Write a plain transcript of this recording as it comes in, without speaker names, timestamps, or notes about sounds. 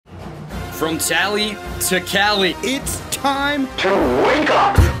From Tally to Cali, It's time to wake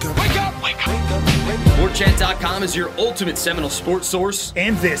up. Wake up! Wake up! Warchant.com is your ultimate Seminole sports source.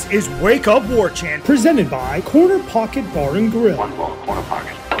 And this is Wake Up Warchant, presented by Corner Pocket Bar and Grill. One ball, corner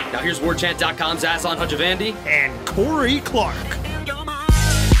pocket. Now here's Warchant.com's Aslan Hajavandi. And Corey Clark.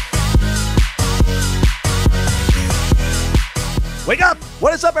 Wake up!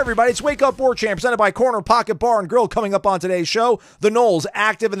 What is up, everybody? It's Wake Up Warchant, presented by Corner Pocket Bar and Grill. Coming up on today's show, the Noles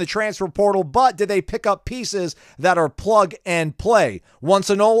active in the transfer portal, but did they pick up pieces that are plug and play? Once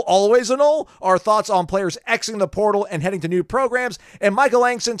a Nole, always a Nole? Our thoughts on players exiting the portal and heading to new programs. And Michael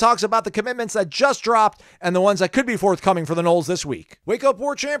Langston talks about the commitments that just dropped and the ones that could be forthcoming for the Noles this week. Wake Up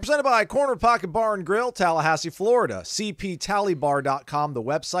Warchant, presented by Corner Pocket Bar and Grill, Tallahassee, Florida. CPTallybar.com, the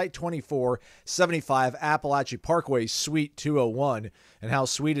website, 2475 Appalachia Parkway, Suite 201. And how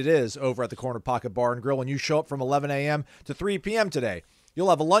sweet it is over at the Corner Pocket Bar and Grill when you show up from 11 a.m. to 3 p.m. today. You'll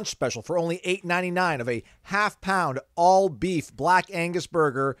have a lunch special for only $8.99 of a half-pound all-beef Black Angus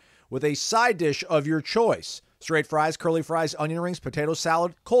burger with a side dish of your choice. Straight fries, curly fries, onion rings, potato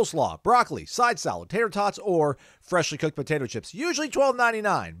salad, coleslaw, broccoli, side salad, tater tots, or freshly cooked potato chips. Usually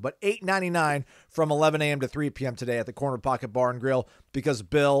 $12.99, but $8.99 from 11 a.m. to 3 p.m. today at the Corner Pocket Bar and Grill because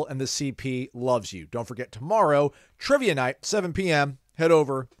Bill and the CP loves you. Don't forget tomorrow, trivia night, 7 p.m. Head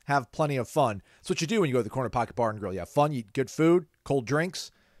over, have plenty of fun. That's what you do when you go to the Corner Pocket Bar and Grill. You have fun, you eat good food, cold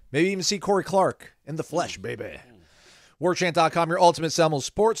drinks, maybe even see Corey Clark in the flesh, baby. Warchant.com, your ultimate Seminoles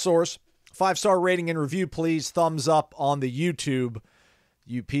sports source. 5-star rating and review, please. Thumbs up on the YouTube.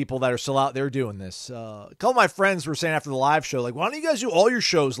 You people that are still out there doing this. A couple of my friends were saying after the live show, like, why don't you guys do all your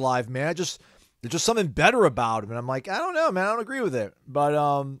shows live, man? There's just something better about them. And I'm like, I don't know, man. I don't agree with it.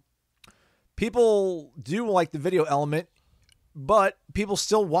 But people do like the video element. But people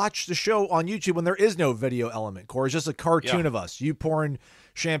still watch the show on YouTube when there is no video element. Corey, it's just a cartoon of us. You pouring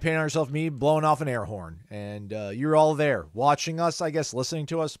champagne on yourself, me blowing off an air horn. And you're all there watching us, I guess, listening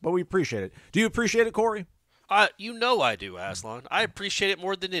to us. But we appreciate it. Do you appreciate it, Corey? You know I do, Aslan. I appreciate it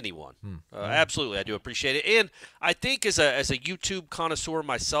more than anyone. Absolutely, I do appreciate it. And I think as a YouTube connoisseur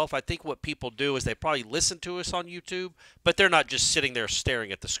myself, I think what people do is they probably listen to us on YouTube, but they're not just sitting there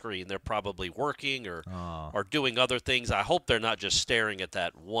staring at the screen. They're probably working or doing other things. I hope they're not just staring at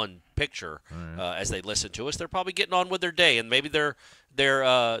that one picture as they listen to us. They're probably getting on with their day, and maybe they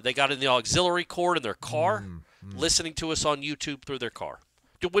got in the auxiliary cord in their car, listening to us on YouTube through their car.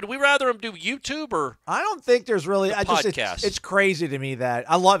 Would we rather them do YouTube or I don't think there's really podcast? It's crazy to me that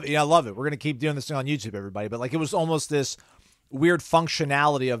I love it. Yeah, I love it. We're gonna keep doing this thing on YouTube, everybody. But like it was almost this weird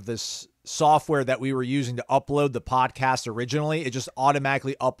functionality of this software that we were using to upload the podcast originally. It just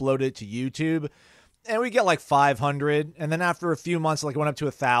automatically uploaded to YouTube. And we get like 500. And then after a few months, like it went up to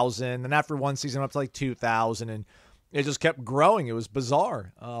 1,000. And after one season, it went up to like 2,000. And it just kept growing. It was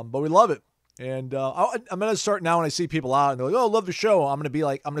bizarre. But we love it. And I'm going to start now when I see people out and they're like, oh, love the show. I'm going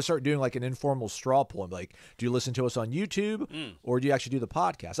to start doing like an informal straw poll. I'm like, do you listen to us on YouTube or do you actually do the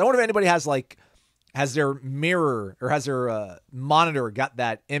podcast? I wonder if anybody has their mirror or has their monitor got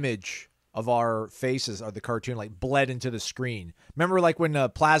that image of our faces or the cartoon like bled into the screen. Remember like when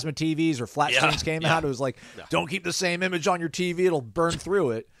plasma TVs or flat screens came out? It was like, don't keep the same image on your TV. It'll burn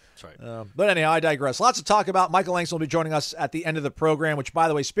through it. That's right. But anyhow, I digress. Lots to talk about. Michael Langston will be joining us at the end of the program, which, by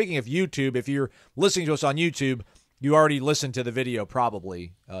the way, speaking of YouTube, if you're listening to us on YouTube, you already listened to the video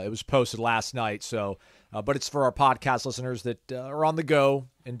probably. It was posted last night. So, but it's for our podcast listeners that are on the go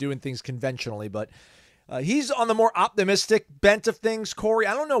and doing things conventionally. But he's on the more optimistic bent of things, Corey.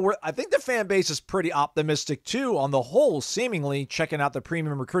 I don't know. I think the fan base is pretty optimistic, too, on the whole, seemingly checking out the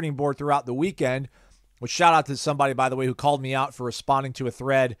premium recruiting board throughout the weekend. Which shout out to somebody, by the way, who called me out for responding to a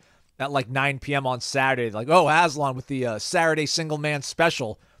thread at like 9 p.m. on Saturday. Like, oh, Aslan with the Saturday single man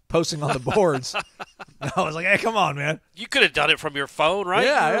special posting on the boards. And I was like, hey, come on, man. You could have done it from your phone, right?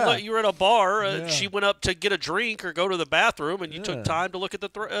 Yeah, you were at a bar. She went up to get a drink or go to the bathroom, and you took time to look at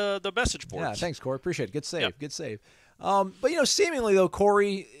the message boards. Yeah, thanks, Corey. Appreciate it. Good save. Yep. Good save. But, seemingly, though,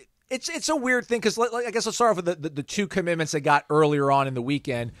 Corey, it's a weird thing because I guess let's start off with the two commitments they got earlier on in the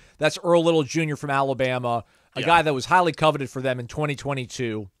weekend. That's Earl Little Jr. from Alabama, a guy that was highly coveted for them in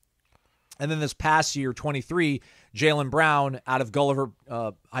 2022. And then this past year, 23, Jaylin Brown out of Gulliver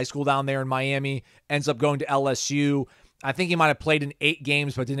High School down there in Miami ends up going to LSU. I think he might have played in 8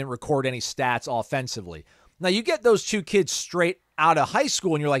 games but didn't record any stats offensively. Now, you get those two kids straight out of high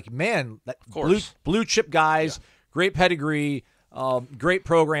school, and you're like, man, blue chip guys, great pedigree, great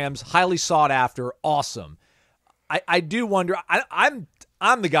programs, highly sought after, awesome. I do wonder.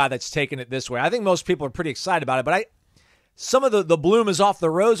 I'm the guy that's taking it this way. I think most people are pretty excited about it, but some of the bloom is off the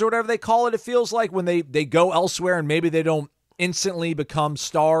rose or whatever they call it. It feels like when they go elsewhere and maybe they don't instantly become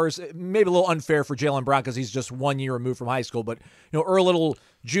stars. Maybe a little unfair for Jaylen Brown because he's just 1 year removed from high school. But, Earl Little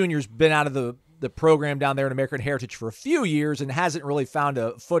Jr.'s been out of the program down there in American Heritage for a few years and hasn't really found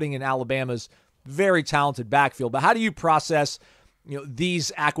a footing in Alabama's very talented backfield. But how do you process,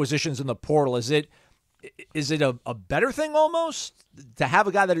 these acquisitions in the portal? Is it a better thing almost to have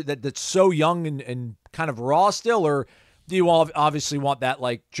a guy that's so young and kind of raw still, or do you obviously want that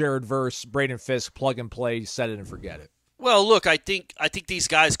like Jared Verse, Braden Fisk, plug and play, set it and forget it? Well, look, I think these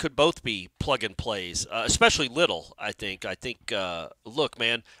guys could both be plug and plays, especially Little. I think. Look,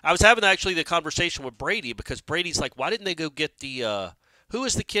 man, I was having actually the conversation with Brady because Brady's like, why didn't they go get the who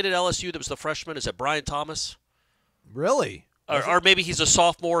is the kid at LSU that was the freshman? Is it Brian Thomas? Really? Or maybe he's a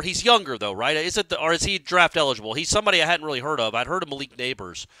sophomore. He's younger though, right? Or is he draft eligible? He's somebody I hadn't really heard of. I'd heard of Malik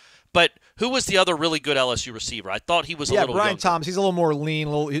Neighbors. But who was the other really good LSU receiver? I thought he was a little Brian younger. Thomas. He's a little more lean,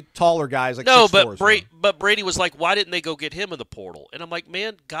 a little taller guys. Like no, 6'4", but Brady was like, why didn't they go get him in the portal? And I'm like,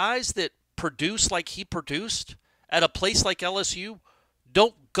 man, guys that produce like he produced at a place like LSU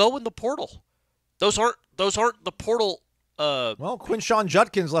don't go in the portal. Those aren't the portal. Well, Quinshon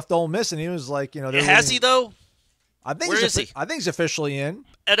Judkins left Ole Miss, and he was like, has he though? I think Where is he? I think he's officially in.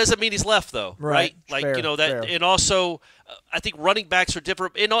 That doesn't mean he's left, though, right? Like, fair, that, fair. and also, I think running backs are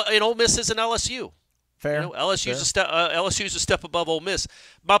different. In Ole Miss is an LSU. Fair. LSU's a step above Ole Miss.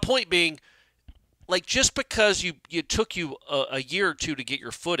 My point being, like, just because you took you a year or two to get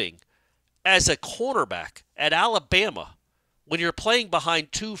your footing as a cornerback at Alabama, when you're playing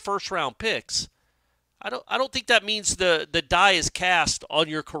behind 2 first-round picks, I don't think that means the die is cast on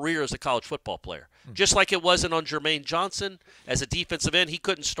your career as a college football player. Just like it wasn't on Jermaine Johnson as a defensive end. He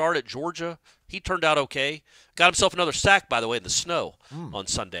couldn't start at Georgia. He turned out okay. Got himself another sack, by the way, in the snow on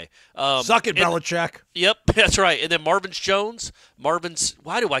Sunday. Suck it, Belichick. Yep, that's right. And then Marvin Jones. Why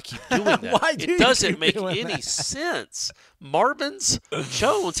do I keep doing that? It doesn't make any sense. Marvin's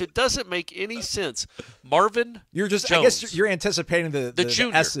Jones. It doesn't make any sense. Marvin Jones. I guess you're anticipating the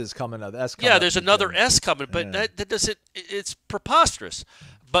junior. S's coming up. There's another S coming, but that doesn't. It's preposterous.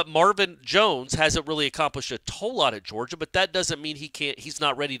 But Marvin Jones hasn't really accomplished a whole lot at Georgia, but that doesn't mean he's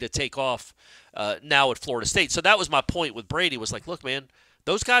not ready to take off now at Florida State. So that was my point with Brady was like, look, man,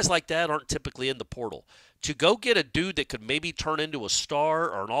 those guys like that aren't typically in the portal. To go get a dude that could maybe turn into a star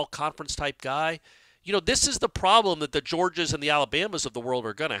or an all-conference type guy, this is the problem that the Georgias and the Alabamas of the world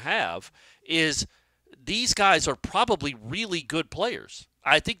are going to have is these guys are probably really good players.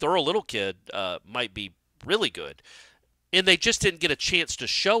 I think the Earl Little kid might be really good. And they just didn't get a chance to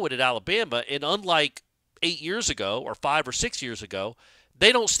show it at Alabama. And unlike 8 years ago or 5 or 6 years ago,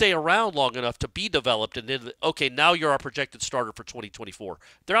 they don't stay around long enough to be developed. And then, okay, now you're our projected starter for 2024.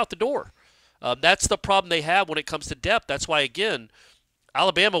 They're out the door. That's the problem they have when it comes to depth. That's why, again,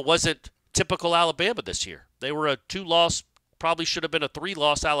 Alabama wasn't typical Alabama this year. They were a 2-loss, probably should have been a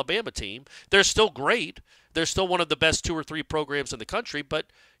 3-loss Alabama team. They're still great. They're still one of the best 2 or 3 programs in the country. But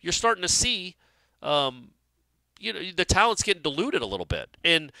you're starting to see the talent's getting diluted a little bit.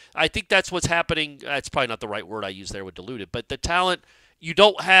 And I think that's what's happening. That's probably not the right word I use there with diluted. But the talent, you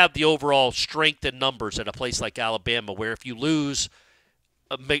don't have the overall strength and numbers at a place like Alabama where if you lose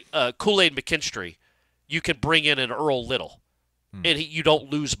Kool-Aid McKinstry, you can bring in an Earl Little. And you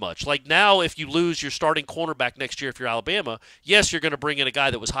don't lose much. Like now, if you lose your starting cornerback next year if you're Alabama, yes, you're going to bring in a guy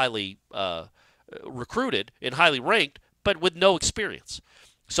that was highly recruited and highly ranked, but with no experience.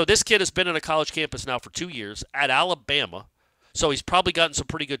 So this kid has been in a college campus now for 2 years at Alabama, so he's probably gotten some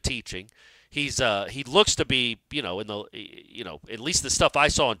pretty good teaching. He looks to be, at least the stuff I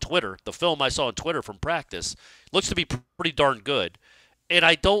saw on Twitter, the film I saw on Twitter from practice, looks to be pretty darn good. And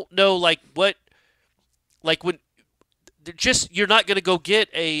I don't know, you're not going to go get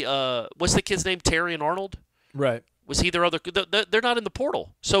what's the kid's name, Terry and Arnold? Right. Was he their other? They're not in the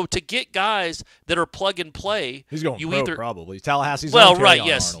portal. So to get guys that are plug and play, he's going pro probably. Tallahassee's well, own right?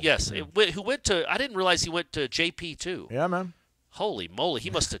 Arnold. Yes. Who went to? I didn't realize he went to JP too. Yeah, man. Holy moly, he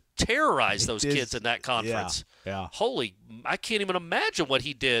must have terrorized those kids in that conference. Yeah. Holy, I can't even imagine what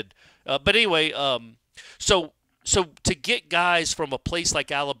he did. But anyway, so to get guys from a place like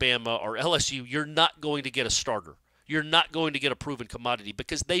Alabama or LSU, you're not going to get a starter. You're not going to get a proven commodity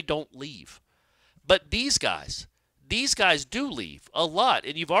because they don't leave. But these guys do leave a lot,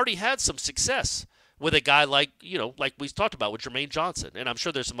 and you've already had some success with a guy like we talked about with Jermaine Johnson, and I'm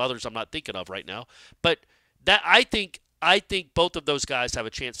sure there's some others I'm not thinking of right now. But that I think both of those guys have a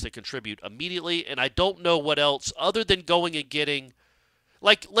chance to contribute immediately, and I don't know what else other than going and getting,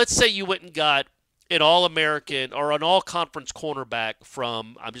 like, let's say you went and got an All-American or an All-Conference cornerback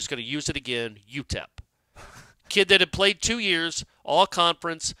from, I'm just going to use it again, UTEP. Kid that had played 2 years,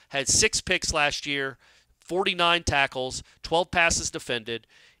 All-Conference, had 6 picks last year, 49 tackles, 12 passes defended.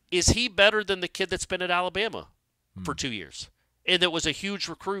 Is he better than the kid that's been at Alabama for 2 years? And that was a huge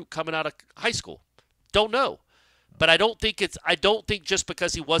recruit coming out of high school. Don't know. But I don't think just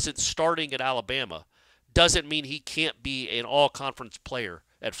because he wasn't starting at Alabama doesn't mean he can't be an all-conference player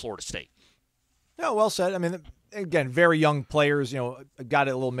at Florida State. Yeah, well said. I mean, again, very young players, got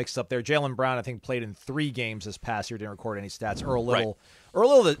it a little mixed up there. Jaylen Brown, I think, played in 3 games this past year. Didn't record any stats. Earl Little. Right. Earl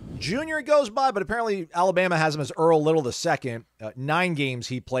Little, the junior, goes by, but apparently Alabama has him as Earl Little the second. 9 games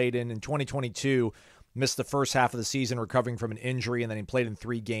he played in 2022. Missed the first half of the season recovering from an injury, and then he played in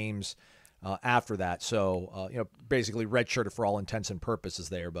 3 games after that. So, basically redshirted for all intents and purposes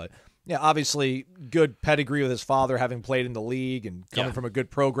there. But, yeah, obviously good pedigree with his father, having played in the league and coming from a good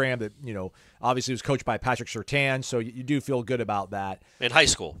program that, obviously was coached by Patrick Surtain. So you do feel good about that. In high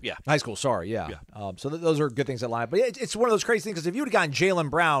school, yeah. High school, sorry, yeah. So those are good things that line up. But it's one of those crazy things because if you would have gotten Jaylen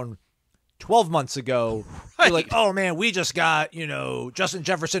Brown 12 months ago, you're like, oh, man, we just got, Justin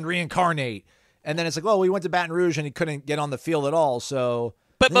Jefferson reincarnate. And then it's like, well, we went to Baton Rouge and he couldn't get on the field at all. So,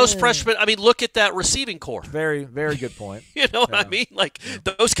 but most freshmen, look at that receiving core. Very, very good point. You know what I mean? Like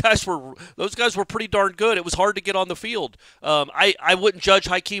those guys were pretty darn good. It was hard to get on the field. I wouldn't judge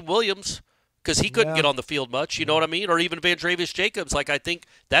Hakeem Williams because he couldn't get on the field much. You know what I mean? Or even Vandravius Jacobs. Like I think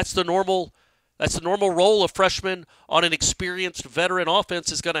that's the normal role a freshman on an experienced veteran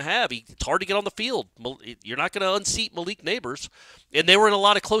offense is going to have. It's hard to get on the field. You're not going to unseat Malik Neighbors. And they were in a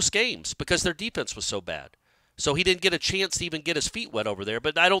lot of close games because their defense was so bad. So he didn't get a chance to even get his feet wet over there.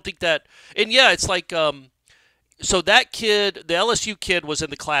 But I don't think that – and, yeah, it's like so that kid, the LSU kid, was in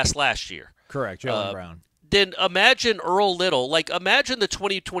the class last year. Correct, Jaylen Brown. Then imagine Earl Little. Like imagine the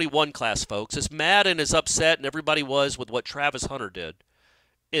 2021 class, folks, as mad and as upset and everybody was with what Travis Hunter did.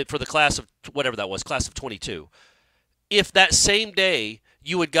 For the class of whatever that was, class of 22. If that same day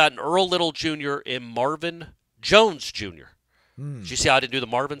you had gotten Earl Little Jr. and Marvin Jones Jr. Did you see how I didn't do the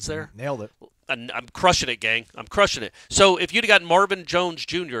Marvins there? Nailed it. I'm crushing it, gang. I'm crushing it. So if you'd have gotten Marvin Jones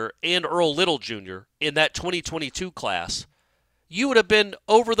Jr. and Earl Little Jr. in that 2022 class, you would have been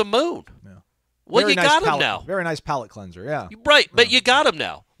over the moon. Yeah. Well, you got him now. Very nice palate cleanser, yeah. Right, but you got him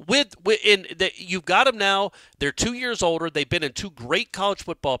now. You've got them now. They're 2 years older. They've been in 2 great college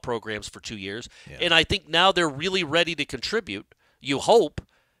football programs for 2 years, and I think now they're really ready to contribute. You hope,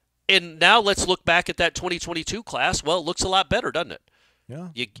 and now let's look back at that 2022 class. Well, it looks a lot better, doesn't it? Yeah.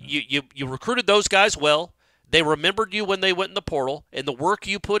 You recruited those guys well. They remembered you when they went in the portal, and the work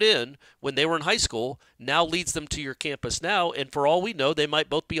you put in when they were in high school now leads them to your campus now. And for all we know, they might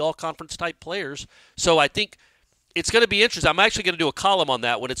both be all-conference type players. So I think it's going to be interesting. I'm actually going to do a column on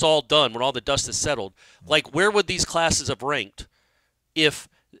that when it's all done, when all the dust is settled. Like, where would these classes have ranked if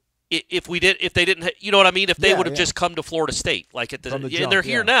they didn't, you know what I mean? If they would have just come to Florida State, like and they're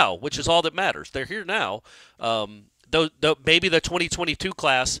here now, which is all that matters. They're here now. Maybe the 2022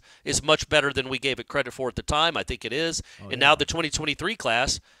 class is much better than we gave it credit for at the time. I think it is. Now the 2023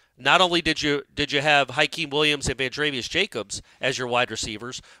 class, not only did you have Hakeem Williams and Vandravius Jacobs as your wide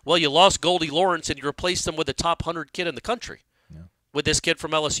receivers, well, you lost Goldie Lawrence and you replaced them with a top 100 kid in the country with this kid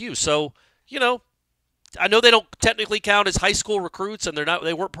from LSU. So, I know they don't technically count as high school recruits and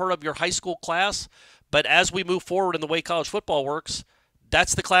they weren't part of your high school class, but as we move forward in the way college football works,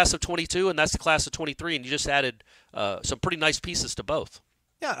 that's the class of 22 and that's the class of 23, and you just added some pretty nice pieces to both.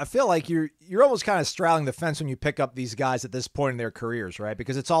 Yeah, I feel like you're almost kind of straddling the fence when you pick up these guys at this point in their careers, right?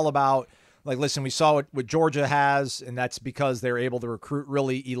 Because it's all about, like, listen, we saw what Georgia has, and that's because they're able to recruit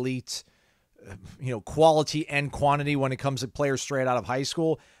really elite, quality and quantity when it comes to players straight out of high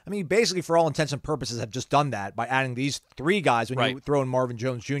school. I mean, basically, for all intents and purposes, have just done that by adding these 3 guys when you throw in Marvin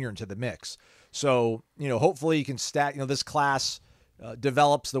Jones Jr. into the mix. So, hopefully you can stack, this class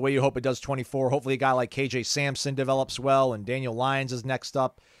develops the way you hope it does 24. Hopefully a guy like KJ Sampson develops well, and Daniel Lyons is next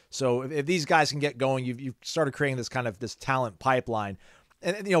up. So if these guys can get going, you've started creating this talent pipeline.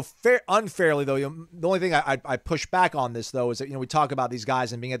 And unfairly though, the only thing I push back on this though is that we talk about these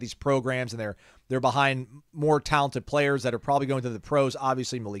guys and being at these programs and they're behind more talented players that are probably going to the pros.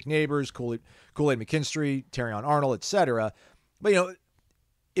 Obviously Malik Neighbors, Kool-Aid McKinstry, Terrion Arnold, etc. But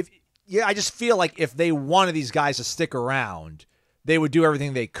I just feel like if they wanted these guys to stick around, they would do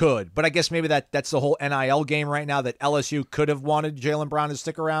everything they could. But I guess maybe that's the whole NIL game right now, that LSU could have wanted Jaylen Brown to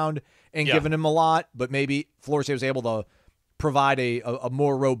stick around and given him a lot, but maybe Florida State was able to provide a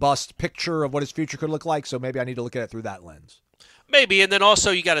more robust picture of what his future could look like. So maybe I need to look at it through that lens. Maybe, and then also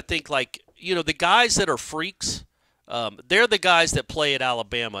you got to think the guys that are freaks, They're the guys that play at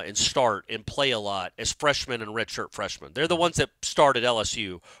Alabama and start and play a lot as freshmen and redshirt freshmen. They're the ones that start at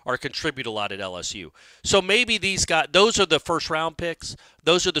LSU or contribute a lot at LSU. So maybe these guys, those are the first-round picks.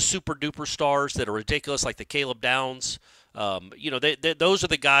 Those are the super-duper stars that are ridiculous, like the Caleb Downs. Those are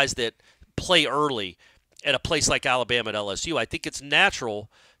the guys that play early at a place like Alabama and LSU. I think it's natural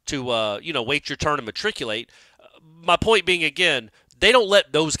to, wait your turn and matriculate. My point being, again, they don't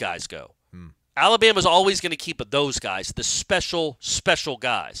let those guys go. Alabama's always going to keep those guys, the special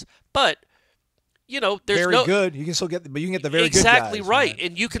guys. But, there's very good. You can still get, but you can get the very good guys. Exactly right. Man.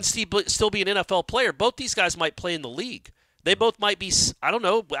 And you can still be an NFL player. Both these guys might play in the league. They both might be, I don't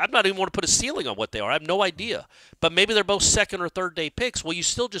know, I'm not even want to put a ceiling on what they are. I have no idea. But maybe they're both second or third day picks. Well, you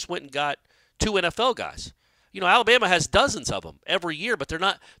still just went and got 2 NFL guys. Alabama has dozens of them every year, but they're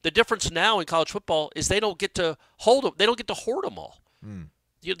not. The difference now in college football is they don't get to hold them. They don't get to hoard them all.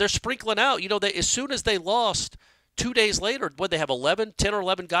 They're sprinkling out. As soon as they lost, 2 days later, they have 10 or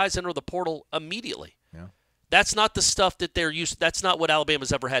 11 guys enter the portal immediately. Yeah. That's not the stuff that they're used to. That's not what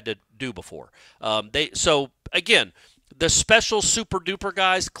Alabama's ever had to do before. So, again, the special super-duper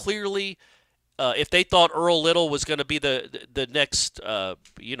guys, clearly, if they thought Earl Little was going to be the next,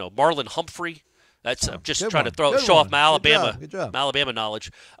 Marlon Humphrey, that's just trying to show off my Alabama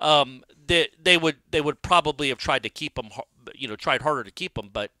knowledge. They would probably have tried to keep him, tried harder to keep him,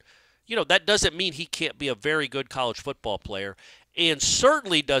 but that doesn't mean he can't be a very good college football player, and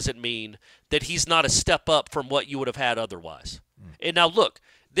certainly doesn't mean that he's not a step up from what you would have had otherwise. And now look,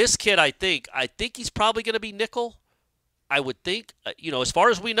 this kid, I think he's probably going to be nickel. I would think, as far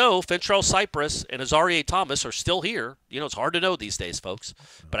as we know, Fentrell Cypress and Azareye'h Thomas are still here. It's hard to know these days, folks.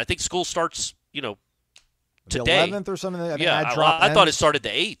 But I think school starts, today. The 11th or something? I thought it started the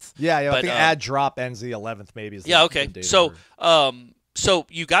 8th. Yeah, I think ad drop ends the 11th maybe. Okay. So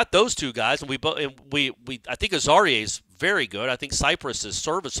you got those 2 guys, and we I think Azareye'h's very good. I think Cypress is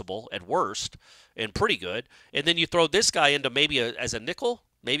serviceable at worst and pretty good. And then you throw this guy into maybe as a nickel,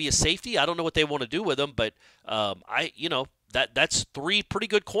 maybe a safety. I don't know what they want to do with him, but that's 3 pretty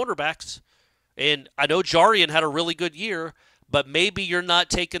good cornerbacks. And I know Jarian had a really good year, but maybe you're not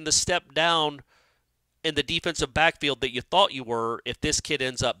taking the step down in the defensive backfield that you thought you were if this kid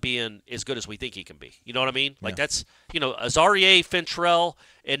ends up being as good as we think he can be. You know what I mean? Like that's, Azareye'h, Fentrell,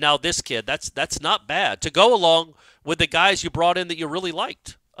 and now this kid, that's not bad to go along with the guys you brought in that you really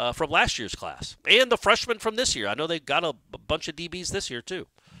liked from last year's class and the freshmen from this year. I know they got a bunch of DBs this year too.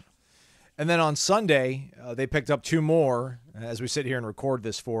 And then on Sunday, they picked up 2 more as we sit here and record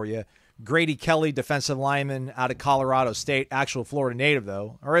this for you. Grady Kelly, defensive lineman out of Colorado State, actual Florida native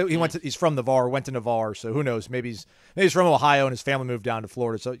though. All right, he's from Navarre, went to Navarre, so who knows? Maybe he's from Ohio and his family moved down to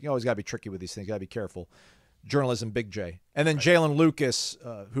Florida. So you always got to be tricky with these things. Got to be careful. Journalism, Big J. And then Jaylin Lucas,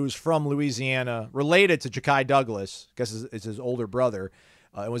 who's from Louisiana, related to Ja'Kai Douglas, I guess is his older brother,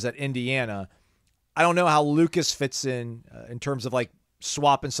 and was at Indiana. I don't know how Lucas fits in terms of like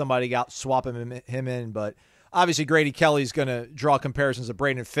swapping somebody out, swapping him in, but obviously Grady Kelly's going to draw comparisons to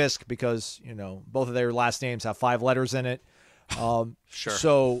Braden Fisk because, both of their last names have 5 letters in it. Sure.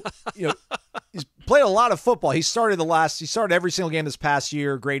 So, he's played a lot of football. He started every single game this past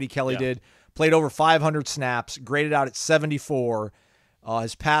year. Grady Kelly did. Played over 500 snaps, graded out at 74.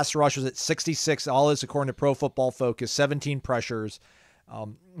 His pass rush was at 66. All this according to Pro Football Focus, 17 pressures.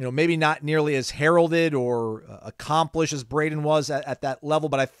 Maybe not nearly as heralded or accomplished as Braden was at that level,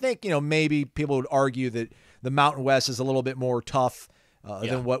 but I think, maybe people would argue that the Mountain West is a little bit more tough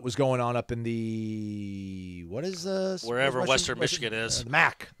than what was going on up in the wherever Western Michigan is.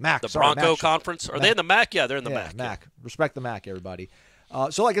 MAC. The Bronco Conference. Are they in the MAC? Yeah, they're in the MAC. MAC. Respect the MAC, everybody.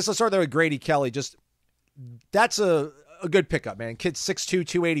 So I guess let's start there with Grady Kelly. Just that's a good pickup, man. Kid's 6'2",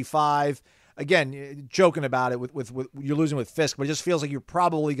 285. Again, joking about it with you're losing with Fisk, but it just feels like you're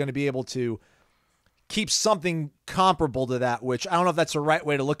probably going to be able to keep something comparable to that, which I don't know if that's the right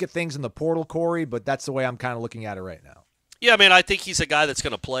way to look at things in the portal, Corey, but that's the way I'm kind of looking at it right now. Yeah, I mean, I think he's a guy that's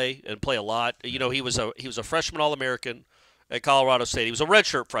going to play and play a lot. He was a freshman All-American at Colorado State. He was a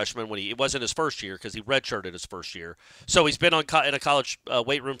redshirt freshman when it wasn't his first year because he redshirted his first year. So he's been in a college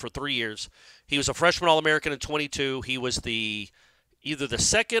weight room for 3 years. He was a freshman All-American in 22. He was either the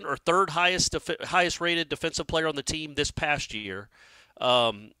second or third highest rated defensive player on the team this past year.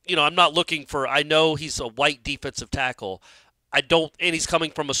 I'm not looking for. I know he's a white defensive tackle. And he's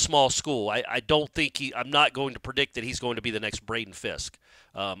coming from a small school. I don't think I'm not going to predict that he's going to be the next Braden Fisk.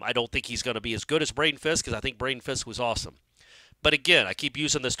 I don't think he's going to be as good as Braden Fisk because I think Braden Fisk was awesome. But again, I keep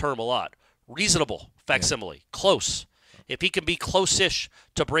using this term a lot. Reasonable facsimile, close. If he can be close-ish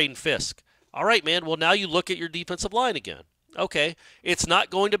to Braden Fisk, all right, man. Well, now you look at your defensive line again. Okay, it's not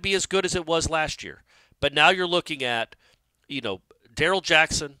going to be as good as it was last year. But now you're looking at, Darrell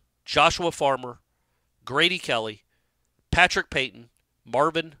Jackson, Joshua Farmer, Grady Kelly, Patrick Payton,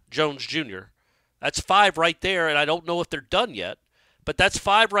 Marvin Jones Jr. That's 5 right there, and I don't know if they're done yet. But that's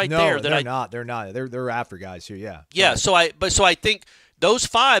 5 right there. No, they're not. They're not. They're after guys here. Yeah. Yeah. So I think those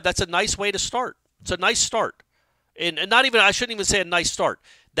 5. That's a nice way to start. It's a nice start, and not even. I shouldn't even say a nice start.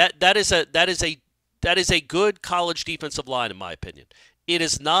 That is a good college defensive line in my opinion. It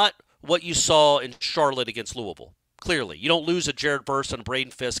is not what you saw in Charlotte against Louisville. Clearly, you don't lose a Jared Verse and a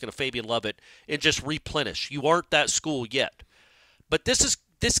Braden Fisk and a Fabian Lovett and just replenish. You aren't that school yet. But this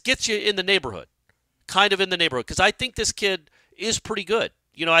gets you in the neighborhood, kind of in the neighborhood, because I think this kid is pretty good.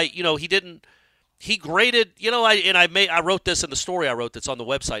 He graded, I wrote this in the story I wrote that's on the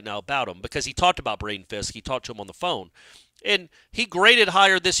website now about him because he talked about Braden Fisk. He talked to him on the phone. And he graded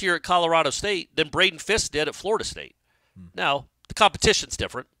higher this year at Colorado State than Braden Fisk did at Florida State. Now, the competition's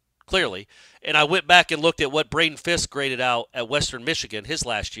different, clearly. And I went back and looked at what Braden Fisk graded out at Western Michigan his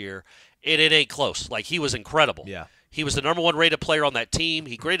last year, and it ain't close. Like, he was incredible. Yeah. He was the number 1 rated player on that team.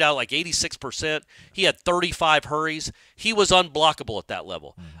 He graded out like 86%. He had 35 hurries. He was unblockable at that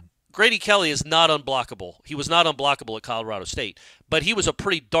level. Grady Kelly is not unblockable. He was not unblockable at Colorado State, but he was a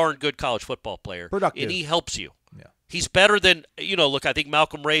pretty darn good college football player. Productive. And he helps you. Yeah. He's better than, look, I think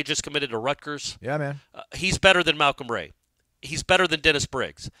Malcolm Ray just committed to Rutgers. Yeah, man. He's better than Malcolm Ray. He's better than Dennis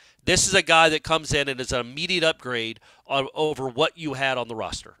Briggs. This is a guy that comes in and is an immediate upgrade over what you had on the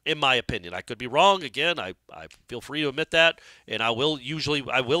roster, in my opinion. I could be wrong. Again, I feel free to admit that, and I will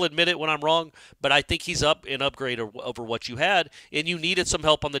admit it when I'm wrong, but I think he's an upgrade over what you had, and you needed some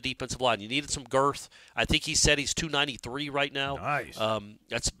help on the defensive line. You needed some girth. I think he said he's 293 right now. Nice.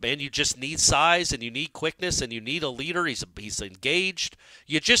 You just need size, and you need quickness, and you need a leader. He's engaged.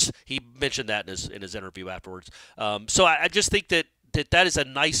 He mentioned that in his interview afterwards. So I just think that is a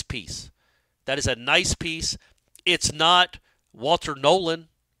nice piece. That is a nice piece. It's not Walter Nolan.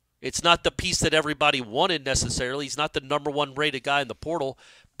 It's not the piece that everybody wanted necessarily. He's not the number 1 rated guy in the portal.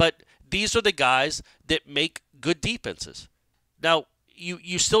 But these are the guys that make good defenses. Now,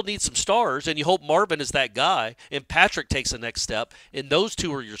 you still need some stars, and you hope Marvin is that guy, and Patrick takes the next step, and those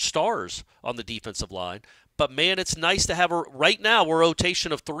 2 are your stars on the defensive line. But, man, it's nice to have right now a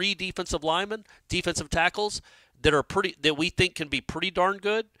rotation of 3 defensive linemen, defensive tackles, that we think can be pretty darn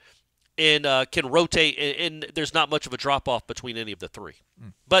good and can rotate, and there's not much of a drop-off between any of the 3.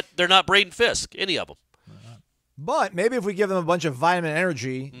 But they're not Braden Fisk, any of them. But maybe if we give them a bunch of vitamin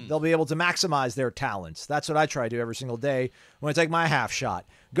energy, they'll be able to maximize their talents. That's what I try to do every single day when I take my half shot.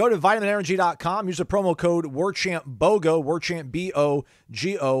 Go to vitaminenergy.com. Use the promo code WARCHANTBOGO, WARCHANT,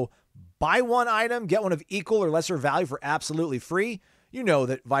 B-O-G-O. Buy 1 item, get one of equal or lesser value for absolutely free. You know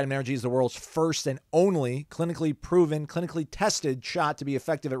that Vitamin Energy is the world's first and only clinically proven, clinically tested shot to be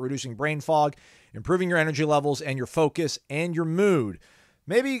effective at reducing brain fog, improving your energy levels and your focus and your mood.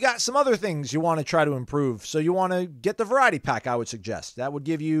 Maybe you got some other things you want to try to improve, so you want to get the variety pack, I would suggest. That would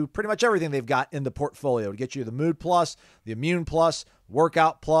give you pretty much everything they've got in the portfolio to get you the Mood Plus, the Immune Plus,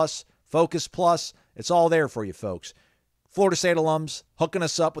 Workout Plus, Focus Plus. It's all there for you, folks. Florida State alums hooking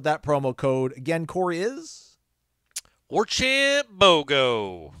us up with that promo code. Again, Corey is... Warchant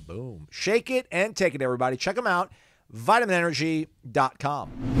BOGO. Boom. Shake it and take it, everybody. Check them out. vitaminenergy.com.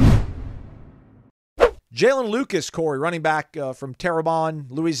 Jaylin Lucas, Corey, running back from Terrebonne,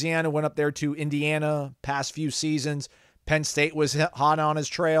 Louisiana, went up there to Indiana past few seasons. Penn State was hot on his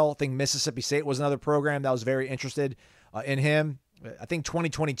trail. I think Mississippi State was another program that was very interested in him. I think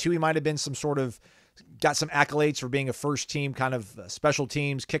 2022 he might have been got some accolades for being a first-team kind of special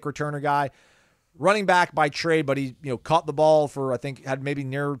teams kick returner guy. Running back by trade, but he caught the ball for, I think, had maybe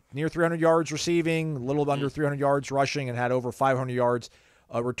near 300 yards receiving, a little under 300 yards rushing, and had over 500 yards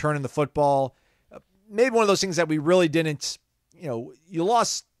returning the football. Maybe one of those things that we really didn't, you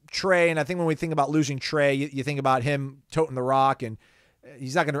lost Trey, and I think when we think about losing Trey, you think about him toting the rock, and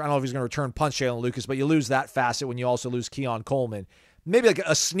he's not going to, I don't know if he's going to return punch Jaylin Lucas, but you lose that facet when you also lose Keon Coleman. Maybe like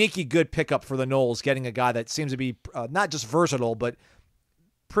a sneaky good pickup for the Noles, getting a guy that seems to be not just versatile, but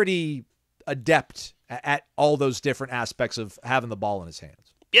pretty adept at all those different aspects of having the ball in his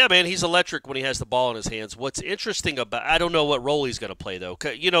hands. Yeah, man, he's electric when he has the ball in his hands. What's interesting about – I don't know what role he's going to play, though.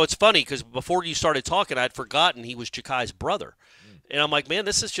 It's funny because before you started talking, I'd forgotten he was Jakai's brother. And I'm like, man,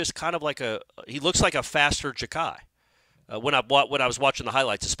 this is just kind of like he looks like a faster Jakai. When I was watching the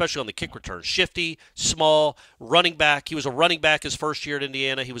highlights, especially on the kick return. Shifty, small, running back. He was a running back his first year at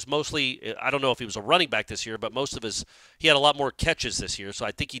Indiana. He was mostly, I don't know if he was a running back this year, but he had a lot more catches this year, so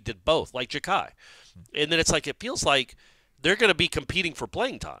I think he did both, like Jakai. And then it feels like they're going to be competing for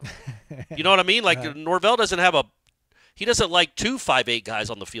playing time. You know what I mean? Like Norvell doesn't like 2 5'8" guys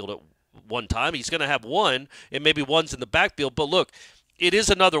on the field one time. He's going to have one, and maybe one's in the backfield. But look, it is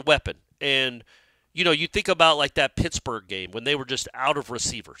another weapon. And, you think about like that Pittsburgh game when they were just out of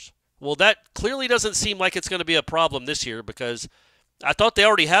receivers. Well, that clearly doesn't seem like it's going to be a problem this year because I thought they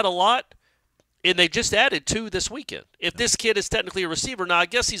already had a lot, and they just added 2 this weekend. If this kid is technically a receiver, now I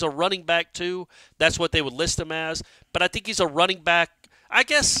guess he's a running back too. That's what they would list him as. But I think he's a running back. I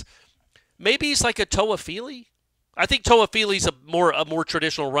guess maybe he's like a Toafili. I think Toafili's a more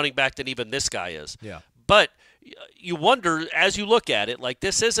traditional running back than even this guy is. Yeah. But you wonder as you look at it, like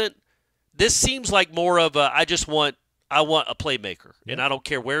this seems like more of a I want a playmaker, and I don't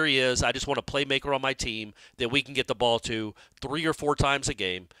care where he is. I just want a playmaker on my team that we can get the ball to 3 or 4 times a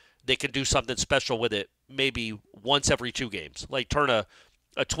game. They can do something special with it maybe once every 2 games, like turn a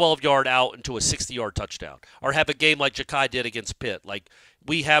 12-yard out into a 60-yard touchdown, or have a game like Ja'Kai did against Pitt. Like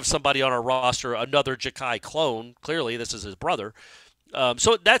we have somebody on our roster, another Ja'Kai clone. Clearly, this is his brother.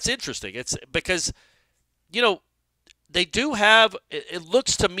 So that's interesting. It's because, they do have, it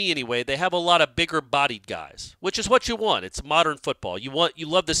looks to me anyway, they have a lot of bigger-bodied guys, which is what you want. It's modern football. You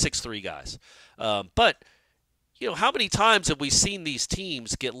love the 6'3" guys. But, how many times have we seen these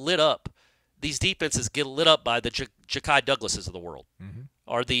teams get lit up, these defenses get lit up by the Ja'Kai Douglases of the world,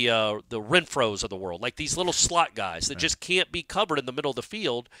 or the Renfros of the world, like these little slot guys that just can't be covered in the middle of the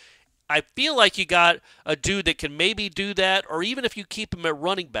field. I feel like you got a dude that can maybe do that, or even if you keep him at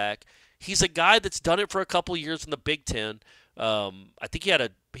running back, he's a guy that's done it for a couple of years in the Big Ten. I think he had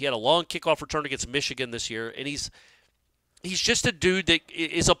a long kickoff return against Michigan this year, and he's just a dude that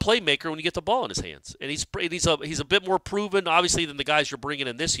is a playmaker when you get the ball in his hands. And he's a bit more proven, obviously, than the guys you're bringing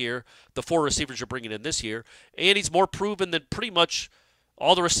in this year, the 4 receivers you're bringing in this year, and he's more proven than pretty much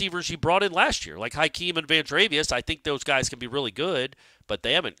all the receivers you brought in last year, like Hakeem and Vandrevius. I think those guys can be really good, but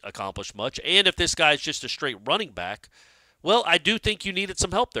they haven't accomplished much. And if this guy's just a straight running back, well, I do think you needed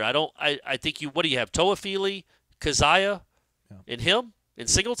some help there. I think what do you have? Toafili, Keziah, and him, and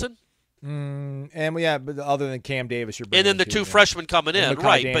Singleton? But other than Cam Davis, you're bringing and then the 2 freshmen coming in,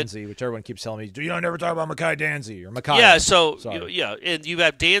 right? Danzy, which everyone keeps telling me, I never talk about Mekhi Danzy or Mekhi. Yeah, so and you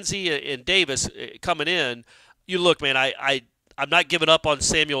have Danzy and Davis coming in. You look, man, I'm not giving up on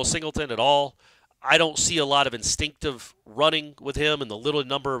Samuel Singleton at all. I don't see a lot of instinctive running with him in the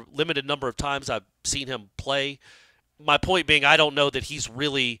limited number of times I've seen him play. My point being, I don't know that he's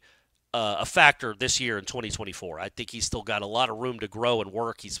really a factor this year in 2024. I think he's still got a lot of room to grow and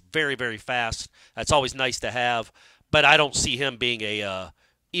work. He's very, very fast. That's always nice to have. But I don't see him being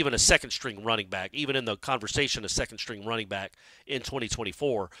even a second-string running back, even in the conversation, a second-string running back in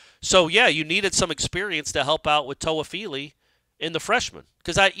 2024. So, yeah, you needed some experience to help out with Toafili in the freshman.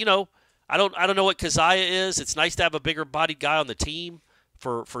 Because, I don't know what Keziah is. It's nice to have a bigger-bodied guy on the team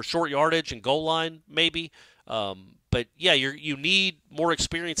for short yardage and goal line maybe. But, yeah, you need more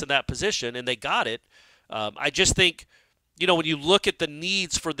experience in that position, and they got it. I just think, when you look at the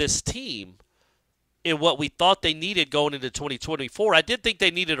needs for this team and what we thought they needed going into 2024, I did think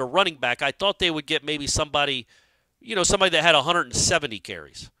they needed a running back. I thought they would get maybe somebody that had 170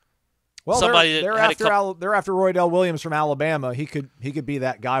 carries. Well, they're after Roydell Williams from Alabama. He could be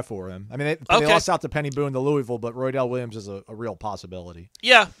that guy for him. I mean, they lost out to Penny Boone to Louisville, but Roydell Williams is a real possibility.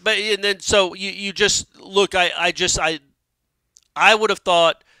 Yeah, but and then so you just look. I would have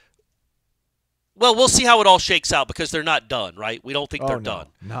thought. Well, we'll see how it all shakes out because they're not done, right? We don't think they're done.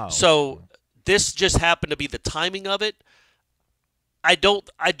 No. So this just happened to be the timing of it. I don't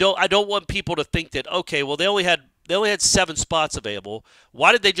want people to think that well they only had 7 spots available.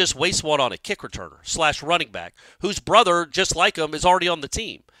 Why did they just waste one on a kick returner / running back whose brother, just like him, is already on the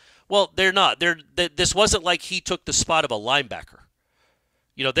team? Well, they're not. This wasn't like he took the spot of a linebacker.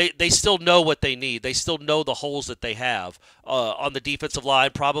 They still know what they need. They still know the holes that they have on the defensive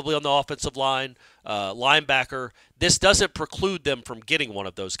line, probably on the offensive line, linebacker. This doesn't preclude them from getting one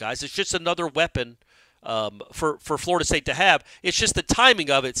of those guys. It's just another weapon for Florida State to have. It's just the timing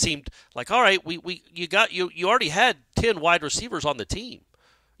of it seemed like, all right, you already had 10 wide receivers on the team.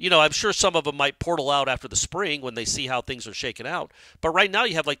 I'm sure some of them might portal out after the spring when they see how things are shaking out. But right now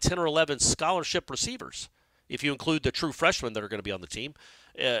you have like 10 or 11 scholarship receivers, if you include the true freshmen that are going to be on the team.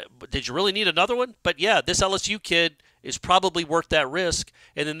 Did you really need another one? But yeah, this LSU kid is probably worth that risk.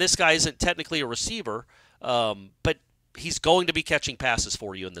 And then this guy isn't technically a receiver, but he's going to be catching passes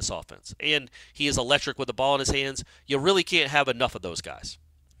for you in this offense. And he is electric with the ball in his hands. You really can't have enough of those guys.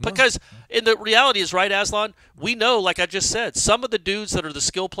 Because and the reality is, right, Aslan, we know, like I just said, some of the dudes that are the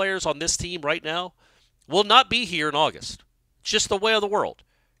skill players on this team right now will not be here in August. It's just the way of the world.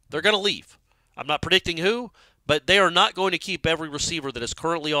 They're going to leave. I'm not predicting who, but they are not going to keep every receiver that is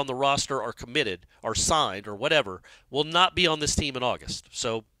currently on the roster or committed or signed or whatever will not be on this team in August.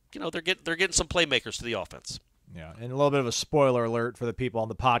 So they're getting some playmakers to the offense. Yeah, and a little bit of a spoiler alert for the people on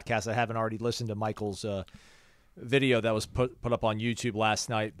the podcast that haven't already listened to Michael's video that was put up on YouTube last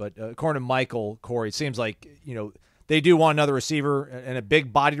night. But according to Michael, Corey, it seems like they do want another receiver and a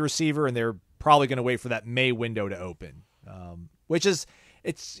big-bodied receiver, and they're probably going to wait for that May window to open, which is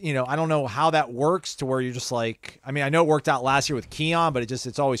I don't know how that works to where you're just like, I mean, I know it worked out last year with Keon, but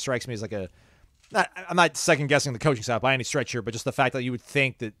it always strikes me as like I'm not second-guessing the coaching staff by any stretch here, but just the fact that you would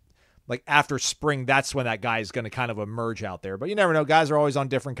think that like after spring, that's when that guy is going to kind of emerge out there. But you never know. Guys are always on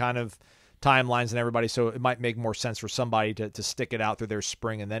different kind of timelines than everybody, so it might make more sense for somebody to stick it out through their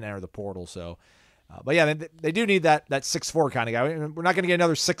spring and then enter the portal. So, but yeah, they do need that 6'4" kind of guy. We're not going to get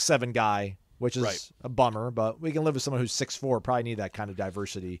another 6'7" guy, which is a bummer, but we can live with someone who's 6'4". Probably need that kind of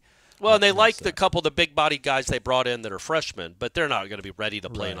diversity. Well, and they like the couple of the big-bodied guys they brought in that are freshmen, but they're not going to be ready to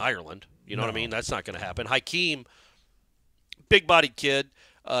play in Ireland. You know what I mean? That's not going to happen. Hakeem, big-bodied kid.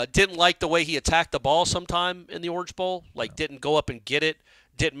 Didn't like the way he attacked the ball sometime in the Orange Bowl. Didn't go up and get it.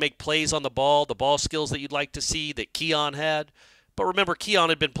 Didn't make plays on the ball skills that you'd like to see that Keon had. But remember, Keon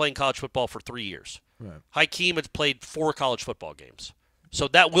had been playing college football for 3 years. Right. Hakeem had played 4 college football games. So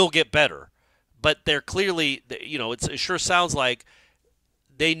that will get better. But they're clearly, it sure sounds like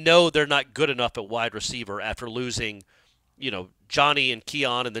they know they're not good enough at wide receiver after losing, Johnny and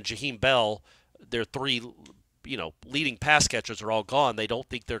Keon and then Jaheim Bell, their 3 leading pass catchers are all gone. They don't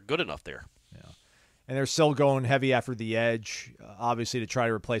think they're good enough there. Yeah, and they're still going heavy after the edge, obviously to try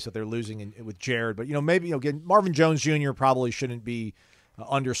to replace what they're losing with Jared. But maybe again, Marvin Jones Jr. probably shouldn't be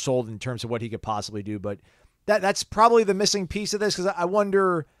undersold in terms of what he could possibly do. But that's probably the missing piece of this, because I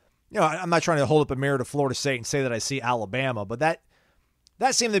wonder. I'm not trying to hold up a mirror to Florida State and say that I see Alabama, but that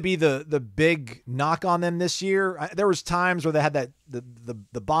seemed to be the big knock on them this year. There was times where they had that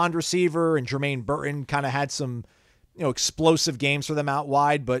the Bond receiver and Jermaine Burton kind of had some explosive games for them out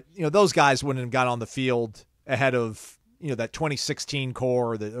wide, but those guys wouldn't have got on the field ahead of that 2016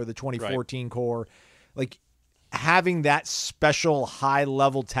 core or the 2014 core. Like having that special high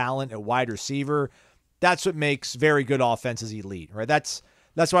level talent at wide receiver, that's what makes very good offenses elite, right?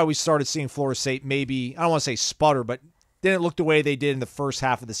 That's why we started seeing Florida State maybe, I don't want to say sputter, but didn't look the way they did in the first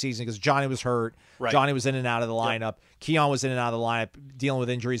half of the season because Johnny was hurt. Right. Johnny was in and out of the lineup. Yep. Keon was in and out of the lineup, dealing with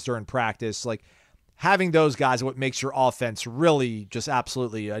injuries during practice. Like having those guys is what makes your offense really just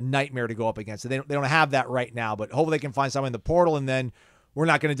absolutely a nightmare to go up against. They don't have that right now, but hopefully they can find someone in the portal, and then we're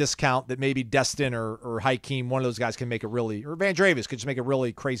not going to discount that maybe Destin or Hakeem, one of those guys can make or Van Dravis could just make a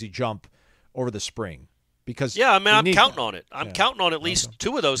really crazy jump over the spring. Because I'm counting on it. I'm counting on at least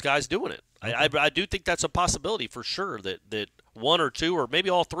 2 of those guys doing it. I do think that's a possibility for sure that 1 or 2 or maybe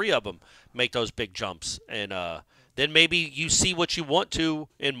all 3 of them make those big jumps. And then maybe you see what you want to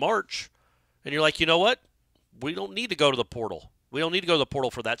in March, and you're like, you know what? We don't need to go to the portal. We don't need to go to the portal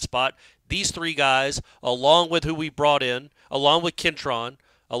for that spot. These 3 guys, along with who we brought in, along with Kentron,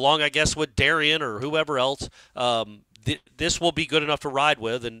 along, I guess, with Darian or whoever else, this will be good enough to ride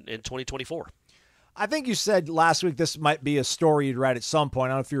with in 2024. I think you said last week this might be a story you'd write at some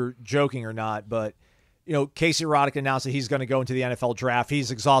point. I don't know if you're joking or not, but Casey Roddick announced that he's going to go into the NFL draft. He's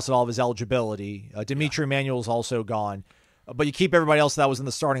exhausted all of his eligibility. Dimitri Emanuel's also gone, but you keep everybody else that was in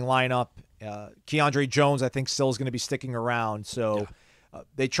the starting lineup. Keandre Jones, I think, still is going to be sticking around. So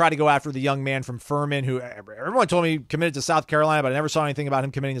they try to go after the young man from Furman, who everyone told me committed to South Carolina, but I never saw anything about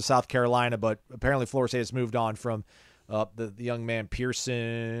him committing to South Carolina. But apparently Florida State has moved on from the young man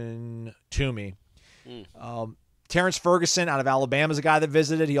Pearson Toomey. Terrence Ferguson out of Alabama is a guy that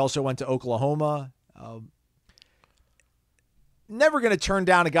visited. He also went to Oklahoma. Never going to turn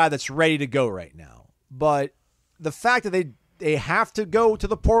down a guy that's ready to go right now. But the fact that they have to go to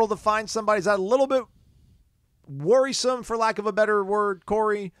the portal to find somebody, is that a little bit worrisome, for lack of a better word,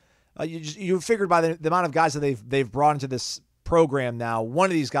 Corey? You figured by the amount of guys that they've brought into this program now, one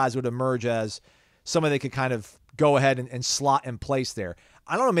of these guys would emerge as somebody they could kind of go ahead and slot in place there.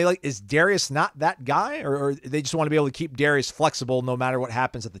 I don't know, maybe is Darius not that guy, or they just want to be able to keep Darius flexible no matter what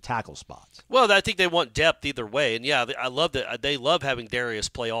happens at the tackle spots? Well, I think they want depth either way, and yeah, I love that they love having Darius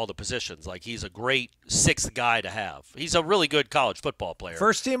play all the positions. Like he's a great 6th guy to have. He's a really good college football player.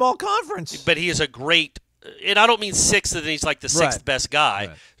 First team all conference. But he is a great, and I don't mean 6th that he's like the 6th best guy.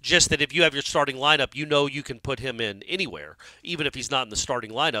 Right. Just that if you have your starting lineup, you can put him in anywhere, even if he's not in the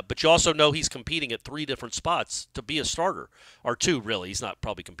starting lineup. But you also know he's competing at 3 different spots to be a starter, or 2 really. He's not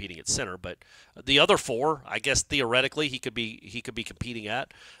probably competing at center, but the other 4, I guess theoretically he could be competing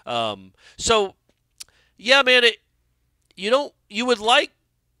at. So, yeah, man, you would like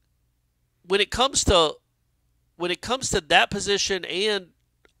when it comes to that position and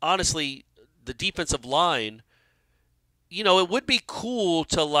honestly the defensive line. it would be cool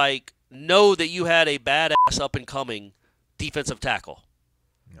to like know that you had a badass up and coming defensive tackle.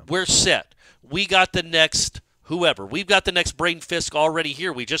 Yep. We're set. We got the next whoever. We've got the next Braden Fisk already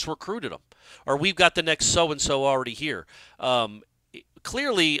here. We just recruited him. Or we've got the next so-and-so already here.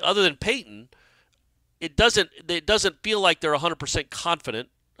 Clearly, other than Peyton, it doesn't feel like they're 100% confident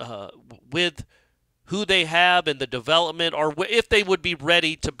with who they have and the development, or if they would be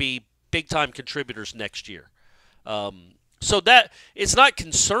ready to be big-time contributors next year. So that it's not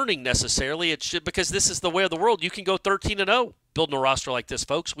concerning necessarily. It's just because this is the way of the world. You can go 13-0 building a roster like this,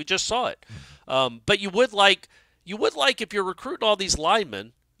 folks. We just saw it. But you would like if you're recruiting all these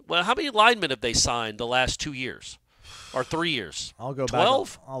linemen. Well, how many linemen have they signed the last 2 years or 3 years? I'll go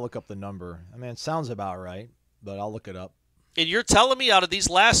 12? back. I'll look up the number. I mean, it sounds about right, but I'll look it up. And you're telling me out of these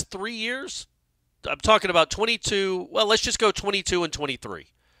last 3 years, I'm talking about 22. Well, let's just go 22 and 23.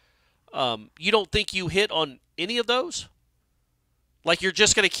 You don't think you hit on any of those? Like you're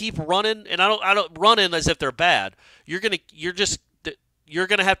just going to keep running, and I don't run in as if they're bad. You're going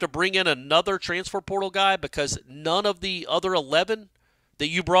to have to bring in another transfer portal guy because none of the other 11 that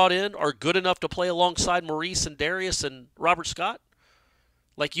you brought in are good enough to play alongside Maurice and Darius and Robert Scott?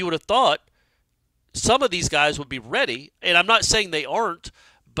 Like you would have thought some of these guys would be ready, and I'm not saying they aren't,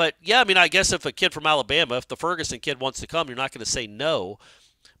 but yeah, I mean, I guess if a kid from Alabama, if the Ferguson kid wants to come, you're not going to say no,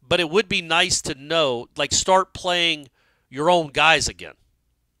 but it would be nice to know, like start playing your own guys again.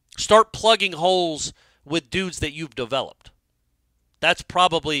 Start plugging holes with dudes that you've developed. That's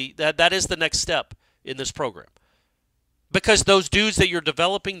probably, that is the next step in this program. Because those dudes that you're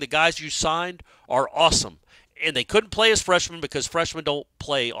developing, the guys you signed, are awesome. And they couldn't play as freshmen because freshmen don't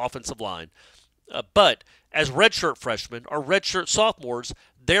play offensive line. But as redshirt freshmen or redshirt sophomores,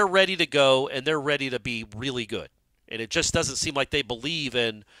 they're ready to go and they're ready to be really good. And it just doesn't seem like they believe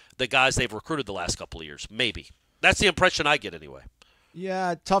in the guys they've recruited the last couple of years. Maybe. That's the impression I get anyway.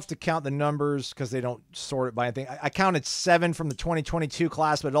 Yeah, tough to count the numbers because they don't sort it by anything. I counted 7 from the 2022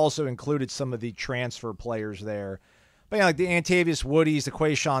 class, but it also included some of the transfer players there. But yeah, like the Antavius Woodies, the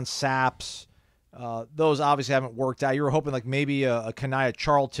Quayshawn Sapps, those obviously haven't worked out. You were hoping like maybe a Kanaya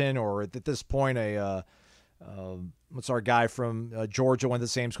Charlton, or at this point what's our guy from Georgia, went to the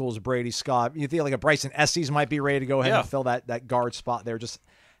same school as Brady Scott. You think like a Bryson Estes might be ready to go ahead and fill that guard spot there. Just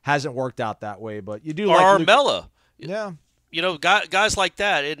hasn't worked out that way. But you do or like Armella. Yeah. Guys like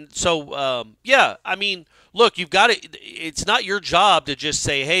that. And so, I mean, look, you've got to – it's not your job to just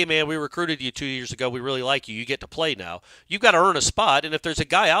say, hey, man, we recruited you 2 years ago. We really like you. You get to play now. You've got to earn a spot. And if there's a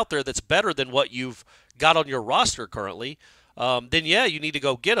guy out there that's better than what you've got on your roster currently, then, yeah, you need to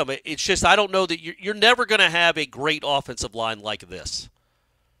go get him. It's just I don't know that you're never going to have a great offensive line like this.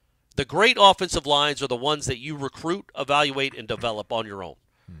 The great offensive lines are the ones that you recruit, evaluate, and develop on your own.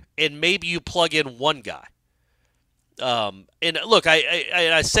 And maybe you plug in one guy. And look,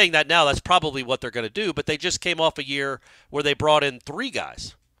 I'm saying that now, that's probably what they're going to do, but they just came off a year where they brought in 3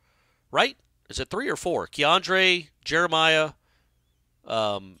 guys, right? Is it 3 or 4? Keandre, Jeremiah,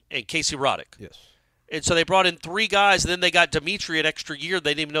 and Casey Roddick. Yes. And so they brought in 3 guys, and then they got Dimitri an extra year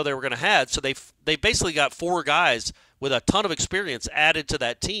they didn't even know they were going to have. So they basically got 4 guys with a ton of experience added to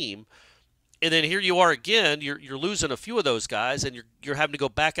that team. And then here you are again, you're losing a few of those guys, and you're having to go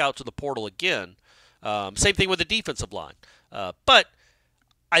back out to the portal again. Same thing with the defensive line. But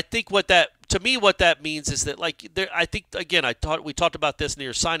I think what that means is that, like, I think, again, we talked about this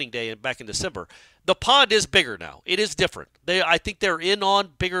near signing day and back in December. The pond is bigger now. It is different. I think they're in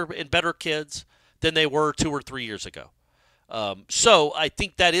on bigger and better kids than they were 2 or 3 years ago. So I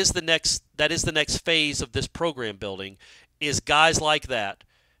think that is the next phase of this program building, is guys like that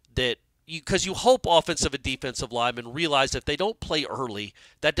because you hope offensive and defensive linemen realize if they don't play early,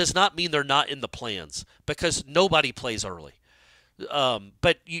 that does not mean they're not in the plans, because nobody plays early.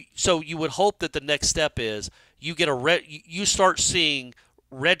 But you would hope that the next step is you start seeing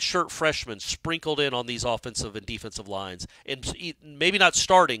redshirt freshmen sprinkled in on these offensive and defensive lines, and maybe not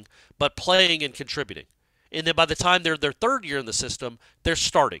starting, but playing and contributing. And then by the time they're their 3rd year in the system, they're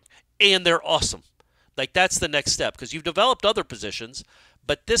starting, and they're awesome. Like, that's the next step, because you've developed other positions.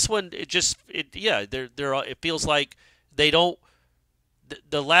 But this one, it feels like they don't.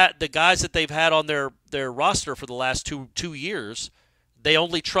 The guys that they've had on their roster for the last two years, they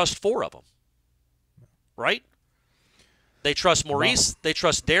only trust 4 of them, right? They trust Maurice, they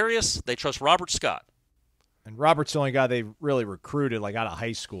trust Darius, they trust Robert Scott. And Robert's the only guy they really recruited like out of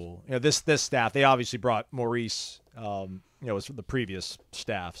high school. This staff, they obviously brought Maurice. It was from the previous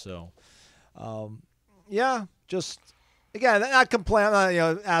staff. So, just. Again, not complain.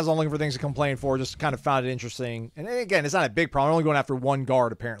 As I'm looking for things to complain for, just kind of found it interesting. And again, it's not a big problem. I'm only going after one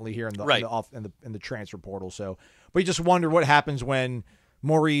guard apparently here in the transfer portal. So, but you just wonder what happens when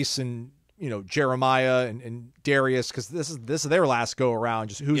Maurice and Jeremiah and Darius, because this is their last go around.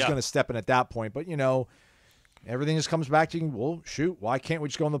 Just who's going to step in at that point. But everything just comes back to well, shoot, why can't we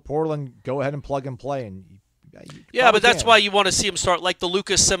just go in the portal and go ahead and plug and play? And but that's why you want to see him start like the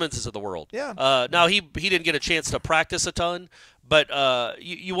Lucas Simmonses of the world. Yeah. Now he didn't get a chance to practice a ton, but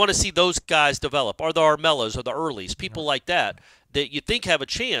you want to see those guys develop, or the Armellas or the Earlys, people like that you think have a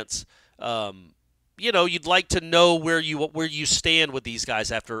chance. You'd like to know where you stand with these guys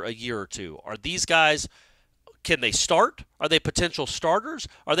after a year or two. Are these guys? Can they start? Are they potential starters?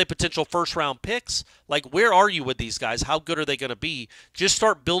 Are they potential first-round picks? Like, where are you with these guys? How good are they going to be? Just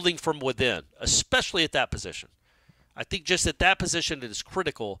start building from within, especially at that position. I think just at that position it is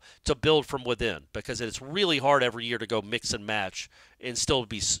critical to build from within because it's really hard every year to go mix and match and still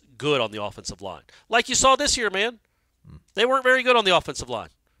be good on the offensive line. Like you saw this year, man. They weren't very good on the offensive line.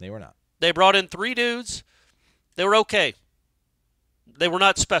 They were not. They brought in 3 dudes. They were okay. They were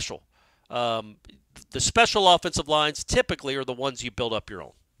not special. The special offensive lines typically are the ones you build up your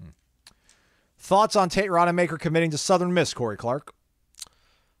own. Thoughts on Tate Rodemaker committing to Southern Miss, Corey Clark?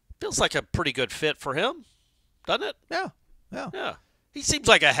 Feels like a pretty good fit for him, doesn't it? Yeah. He seems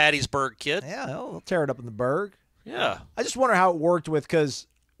like a Hattiesburg kid. Yeah, he'll tear it up in the Berg. Yeah. I just wonder how it worked because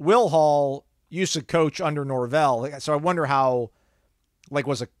Will Hall used to coach under Norvell, so I wonder how.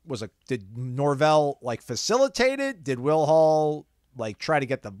 Did Norvell facilitate it? Did Will Hall try to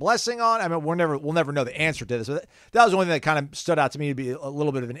get the blessing on? I mean, we'll never know the answer to this. But that was the only thing that kind of stood out to me to be a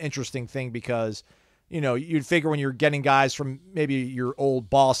little bit of an interesting thing because, you'd figure when you're getting guys from maybe your old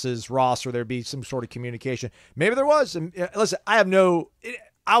boss's roster, there'd be some sort of communication. Maybe there was. And listen,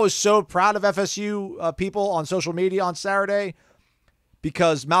 I was so proud of FSU people on social media on Saturday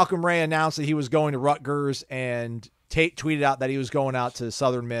because Malcolm Ray announced that he was going to Rutgers and Tate tweeted out that he was going out to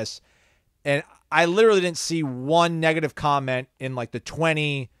Southern Miss. And I literally didn't see one negative comment in the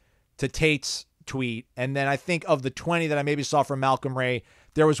 20 to Tate's tweet. And then I think of the 20 that I maybe saw from Malcolm Ray,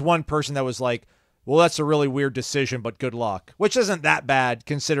 there was one person that was like, well, that's a really weird decision, but good luck, which isn't that bad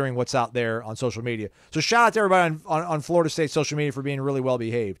considering what's out there on social media. So shout out to everybody on Florida State social media for being really well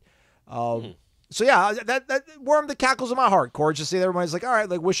behaved. So yeah, that warmed the cackles of my heart, Corey, to see that everybody's all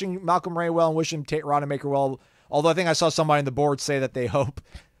right, wishing Malcolm Ray well and wishing Tate Rodemaker well. Although I think I saw somebody on the board say that they hope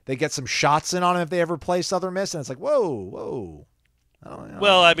they get some shots in on him if they ever play Southern Miss, and it's whoa.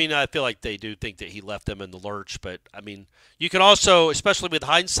 Well, I mean, I feel like they do think that he left them in the lurch, but I mean, you can also, especially with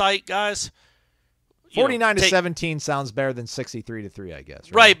hindsight, guys. 49-17 sounds better than 63-3, I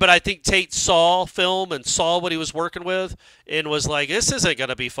guess. Right, but I think Tate saw film and saw what he was working with and was like, this isn't going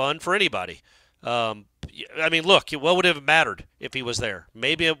to be fun for anybody. I mean, look, what would it have mattered if he was there?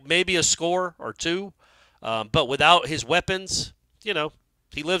 Maybe a score or two. But without his weapons, he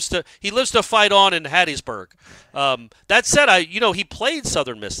lives to fight on in Hattiesburg. That said, he played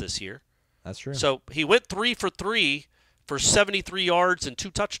Southern Miss this year. That's true. So he went 3 for 3 for 73 yards and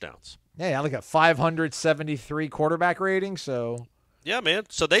 2 touchdowns. Yeah, like a 573 quarterback rating. So yeah, man.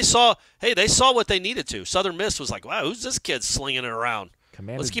 So they saw what they needed to. Southern Miss was like, wow, who's this kid slinging it around?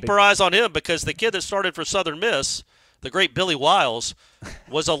 Let's keep our eyes on him because the kid that started for Southern Miss, the great Billy Wiles,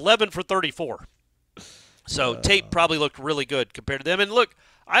 was 11 for 34. So Tate probably looked really good compared to them. And look,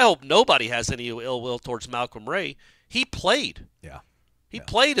 I hope nobody has any ill will towards Malcolm Ray. He played. Yeah. He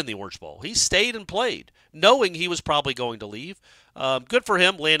played in the Orange Bowl. He stayed and played, knowing he was probably going to leave. Good for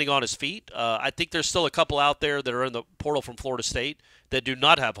him landing on his feet. I think there's still a couple out there that are in the portal from Florida State that do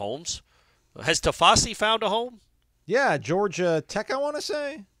not have homes. Has Tafasi found a home? Yeah, Georgia Tech, I want to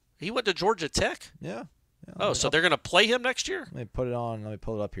say. He went to Georgia Tech? Yeah. So they're going to play him next year? Let me put it on. Let me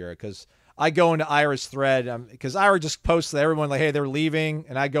pull it up here because I go into Ira's thread because Ira just posts to everyone hey, they're leaving,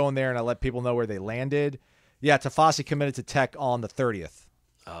 and I go in there and I let people know where they landed. Yeah, Tafasi committed to Tech on the 30th.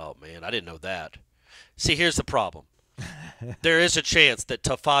 Oh, man, I didn't know that. See, here's the problem. There is a chance that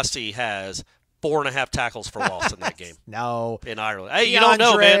Tafasi has 4.5 tackles for loss in that game. No. In Ireland. Hey, you don't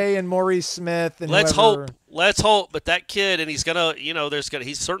know, man. And Maurice Smith and Let's whoever. hope. Let's hope. But that kid, and he's going to,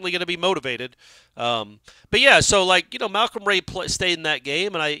 he's certainly going to be motivated. But yeah, so Malcolm Ray stayed in that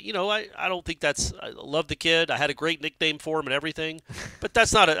game, and I don't think I love the kid. I had a great nickname for him and everything. But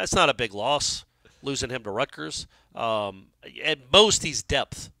that's not a big loss, losing him to Rutgers. At most, he's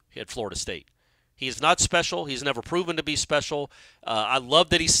depth at Florida State. He is not special. He's never proven to be special. I love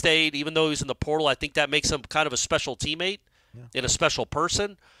that he stayed, even though he's in the portal. I think that makes him kind of a special teammate and a special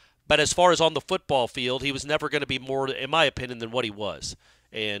person. But as far as on the football field, he was never going to be more, in my opinion, than what he was.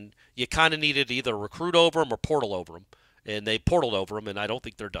 And you kind of needed to either recruit over him or portal over him. and they portaled over him, and I don't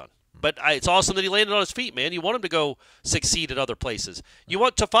think they're done. But it's awesome that he landed on his feet, man. You want him to go succeed at other places. You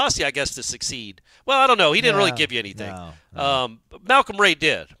want Tafasi, I guess, to succeed. Well, I don't know. He didn't really give you anything. No. Malcolm Ray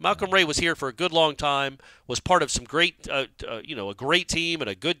did. Malcolm Ray was here for a good long time, was part of some great, a great team and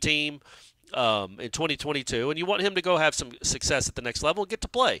a good team in 2022. And you want him to go have some success at the next level and get to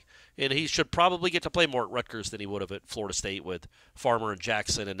play. And he should probably get to play more at Rutgers than he would have at Florida State with Farmer and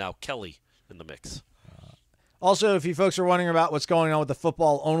Jackson and now Kelly in the mix. Also, if you folks are wondering about what's going on with the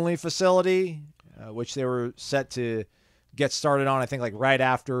football-only facility, which they were set to get started on, I think, like right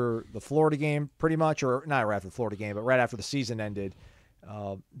after the Florida game, pretty much, or not right after the Florida game, but right after the season ended,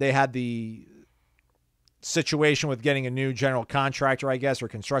 they had the situation with getting a new general contractor, I guess, or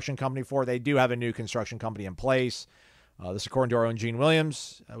construction company for it. They do have a new construction company in place. This, according to our own Gene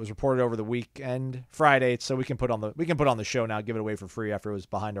Williams, was reported over the weekend, Friday, so we can put on the show now, give it away for free after it was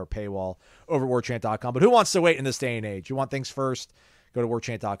behind our paywall over at warchant.com. But who wants to wait in this day and age? You want things first? Go to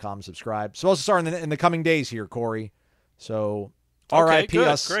warchant.com, subscribe. Supposed to start in the coming days here, Corey. So RIP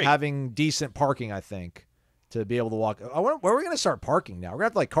us having decent parking, I think, to be able to walk. Where are we going to start parking now? We're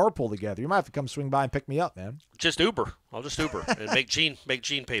going to have to carpool together. You might have to come swing by and pick me up, man. Just Uber. I'll just Uber and make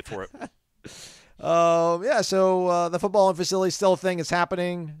Gene pay for it. So the football and facility is still a thing. It's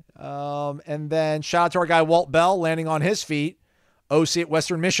happening. And then shout out to our guy Walt Bell landing on his feet. OC at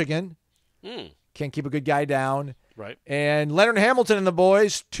Western Michigan. Can't keep a good guy down. Right. And Leonard Hamilton and the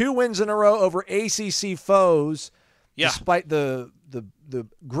boys, 2 wins in a row over ACC foes. Yeah. Despite the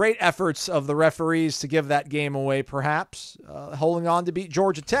great efforts of the referees to give that game away, perhaps. Holding on to beat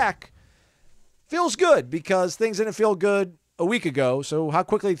Georgia Tech. Feels good because things didn't feel good a week ago, so how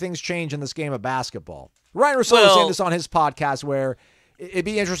quickly things change in this game of basketball. Ryan Rosillo was saying this on his podcast where it'd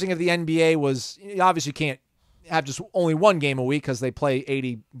be interesting if the NBA was, obviously you can't have just only one game a week because they play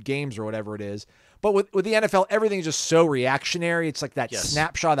 80 games or whatever it is. But with the NFL, everything's just so reactionary. It's like that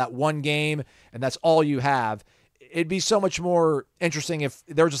snapshot, that one game, and that's all you have. It'd be so much more interesting if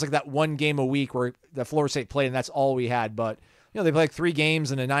there was just like that one game a week where the Florida State played and that's all we had. But, they play like 3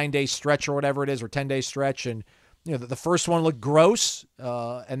 games in a 9-day stretch or whatever it is, or 10-day stretch, and the first one looked gross,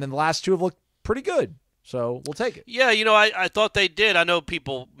 and then the last 2 have looked pretty good. So we'll take it. Yeah, I thought they did. I know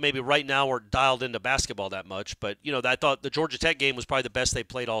people maybe right now are dialed into basketball that much, but, I thought the Georgia Tech game was probably the best they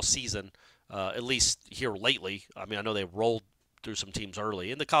played all season, at least here lately. I mean, I know they rolled through some teams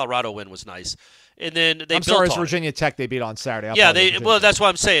early, and the Colorado win was nice. And then they I'm sorry, it's Virginia Tech they beat on Saturday. That's what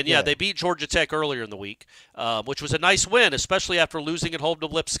I'm saying. Yeah, they beat Georgia Tech earlier in the week, which was a nice win, especially after losing at home to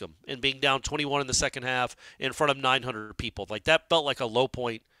Lipscomb and being down 21 in the second half in front of 900 people. Like, that felt like a low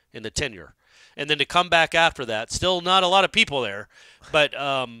point in the tenure. And then to come back after that, still not a lot of people there, but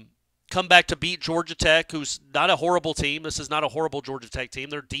come back to beat Georgia Tech, who's not a horrible team. This is not a horrible Georgia Tech team.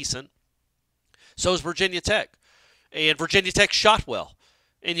 They're decent. So is Virginia Tech. And Virginia Tech shot well,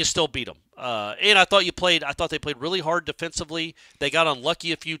 and you still beat them. And I thought they played really hard defensively. They got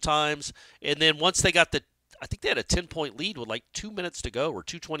unlucky a few times, and then once they got I think they had a 10-point lead with like 2 minutes to go or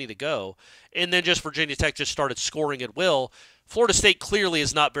 2:20 to go, and then just Virginia Tech just started scoring at will. Florida State clearly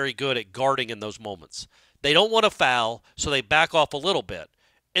is not very good at guarding in those moments. They don't want to foul, so they back off a little bit.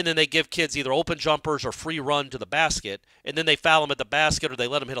 And then they give kids either open jumpers or free run to the basket, and then they foul them at the basket or they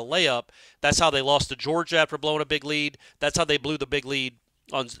let them hit a layup. That's how they lost to Georgia after blowing a big lead. That's how they blew the big lead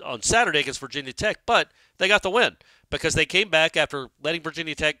on Saturday against Virginia Tech. But they got the win because they came back after letting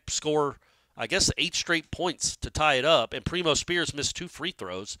Virginia Tech score, I guess, 8 straight points to tie it up, and Primo Spears missed 2 free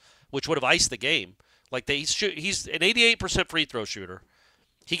throws, which would have iced the game. Like he's an 88% free throw shooter.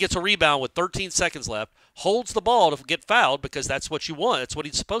 He gets a rebound with 13 seconds left, holds the ball to get fouled because that's what you want. That's what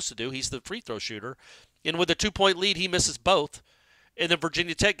he's supposed to do. He's the free throw shooter. And with a 2-point lead, he misses both. And then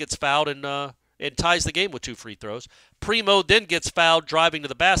Virginia Tech gets fouled and ties the game with 2 free throws. Primo then gets fouled driving to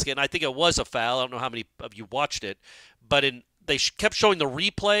the basket, and I think it was a foul. I don't know how many of you watched it. But they kept showing the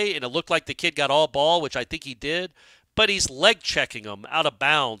replay, and it looked like the kid got all ball, which I think he did. But he's leg checking him out of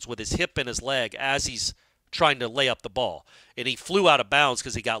bounds with his hip and his leg as he's trying to lay up the ball, and he flew out of bounds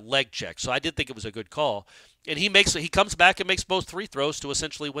because he got leg checked. So I did think it was a good call, and he comes back and makes both free throws to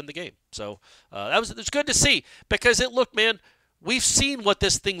essentially win the game. So it's good to see because man, we've seen what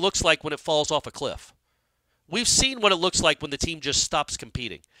this thing looks like when it falls off a cliff. We've seen what it looks like when the team just stops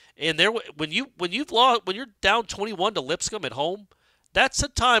competing, and when you're down 21 to Lipscomb at home, that's a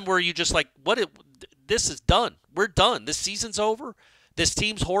time where you just like this is done. We're done. This season's over. This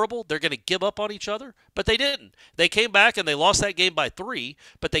team's horrible. They're going to give up on each other. But they didn't. They came back and they lost that game by 3,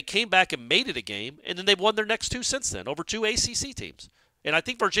 but they came back and made it a game, and then they've won their next 2 since then over 2 ACC teams. And I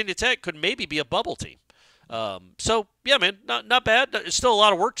think Virginia Tech could maybe be a bubble team. So, yeah, man, not bad. It's still a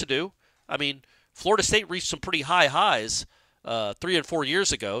lot of work to do. I mean, Florida State reached some pretty high highs 3 and 4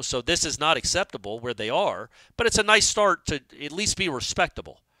 years ago, so this is not acceptable where they are. But it's a nice start to at least be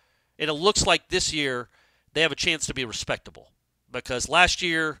respectable. And it looks like this year they have a chance to be respectable because last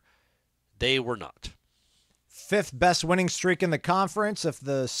year they were not. 5th best winning streak in the conference. If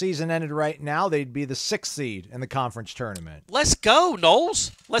the season ended right now, they'd be the 6th seed in the conference tournament. Let's go,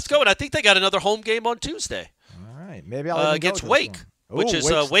 Noles. Let's go. And I think they got another home game on Tuesday. All right. Maybe I'll even against go Wake, which is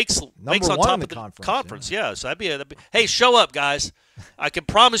Wake's on top of the conference. Yeah, so that'd be hey, show up, guys. I can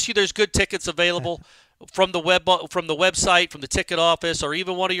promise you there's good tickets available from the website, from the ticket office, or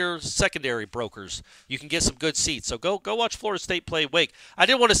even one of your secondary brokers. You can get some good seats. So go watch Florida State play Wake. I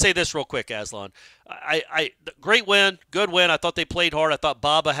did want to say this real quick, Aslan. Great win, good win. I thought they played hard. I thought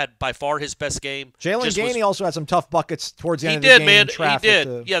Baba had by far his best game. Jaylin Gainey also had some tough buckets towards the end of the game. He did, man. He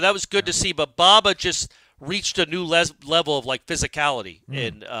did. Yeah, that was good to see. But Baba just reached a new level of like physicality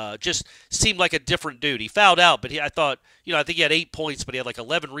and just seemed like a different dude. He fouled out, but I think he had 8 points, but he had like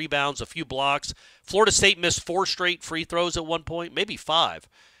 11 rebounds, a few blocks. Florida State missed 4 straight free throws at one point, maybe 5,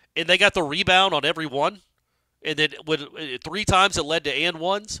 and they got the rebound on every one. And then 3 times it led to and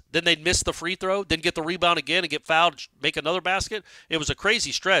ones. Then they'd miss the free throw, then get the rebound again and get fouled, make another basket. It was a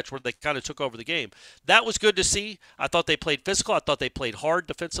crazy stretch where they kind of took over the game. That was good to see. I thought they played physical. I thought they played hard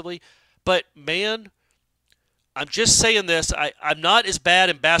defensively. But, man, I'm just saying this. I'm not as bad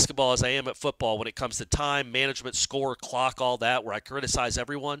in basketball as I am at football when it comes to time, management, score, clock, all that, where I criticize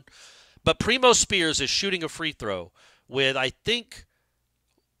everyone. But Primo Spears is shooting a free throw with, I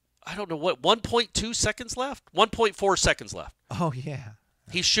don't know what, 1.2 seconds left? 1.4 seconds left. Oh, yeah.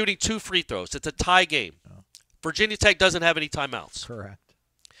 He's shooting 2 free throws. It's a tie game. Oh. Virginia Tech doesn't have any timeouts. Correct.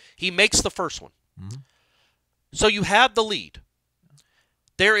 He makes the first one. Mm-hmm. So you have the lead.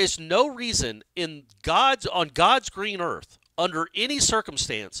 There is no reason on God's green earth, under any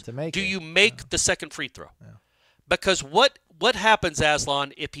circumstance, you make the second free throw. Yeah. Because what happens,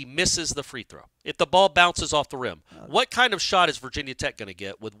 Aslan, if he misses the free throw? If the ball bounces off the rim, what kind of shot is Virginia Tech going to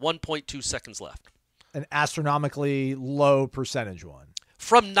get with 1.2 seconds left? An astronomically low percentage one.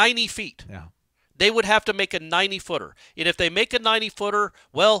 From 90 feet. Yeah. They would have to make a 90-footer. And if they make a 90-footer,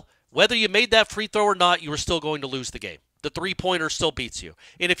 well, whether you made that free throw or not, you were still going to lose the game. The three-pointer still beats you.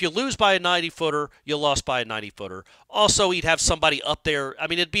 And if you lose by a 90-footer, you lost by a 90-footer. Also, he'd have somebody up there. I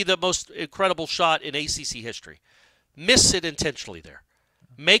mean, it'd be the most incredible shot in ACC history. Miss it intentionally there.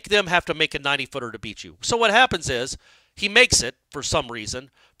 Make them have to make a 90-footer to beat you. So what happens is he makes it for some reason.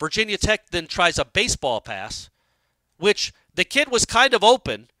 Virginia Tech then tries a baseball pass, which the kid was kind of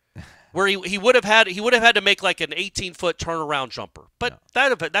open, where he would have had to make like an 18-foot turnaround jumper. But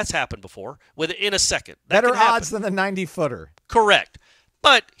that's happened before in a second. Better odds than the 90-footer. Correct.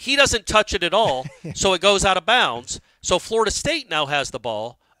 But he doesn't touch it at all, so it goes out of bounds. So Florida State now has the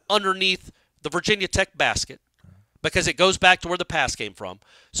ball underneath the Virginia Tech basket because it goes back to where the pass came from.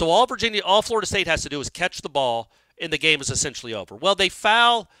 So all Florida State has to do is catch the ball, and the game is essentially over. Well, they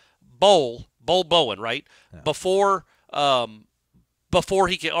foul Bowen, right? Yeah. Before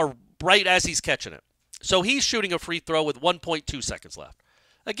he can, or right as he's catching it. So he's shooting a free throw with 1.2 seconds left.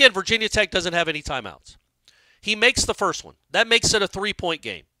 Again, Virginia Tech doesn't have any timeouts. He makes the first one. That makes it a 3-point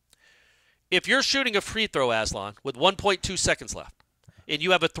game. If you're shooting a free throw, Aslan, with 1.2 seconds left, and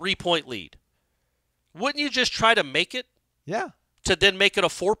you have a 3-point lead, wouldn't you just try to make it? Yeah. To then make it a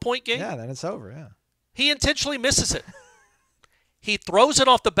 4-point game? Yeah, then it's over, yeah. He intentionally misses it. He throws it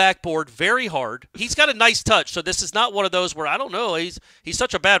off the backboard very hard. He's got a nice touch, so this is not one of those where, I don't know, he's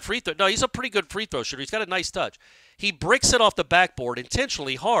such a bad free throw. No, he's a pretty good free throw shooter. He's got a nice touch. He bricks it off the backboard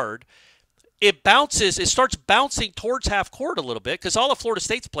intentionally hard. It starts bouncing towards half court a little bit because all of Florida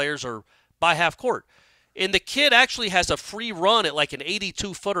State's players are by half court. And the kid actually has a free run at like an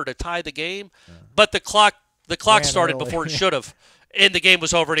 82-footer to tie the game, but the clock started before it should have, and the game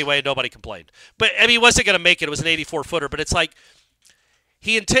was over anyway, and nobody complained. But, I mean, he wasn't going to make it. It was an 84-footer, but it's like,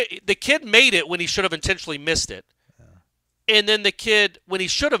 the kid made it when he should have intentionally missed it. Yeah. And then the kid, when he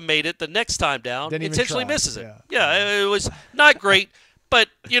should have made it the next time down, intentionally misses it. Yeah, it was not great. But,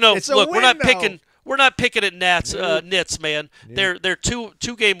 look, we're not picking at nits, man. They're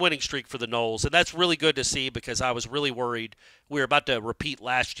 2-game winning streak for the Noles, and that's really good to see because I was really worried we were about to repeat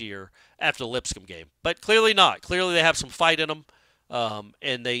last year after the Lipscomb game. But clearly not. Clearly they have some fight in them,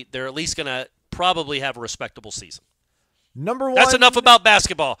 and they're at least going to probably have a respectable season. Number 1. That's enough about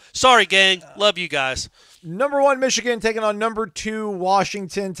basketball. Sorry, gang. Love you guys. Number 1, Michigan taking on number 2,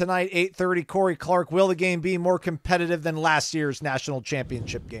 Washington tonight, 8:30. Corey Clark, will the game be more competitive than last year's national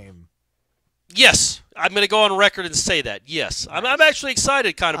championship game? Yes. I'm going to go on record and say that. Yes. I'm actually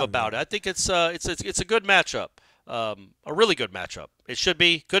excited about it. I think it's a good matchup, a really good matchup.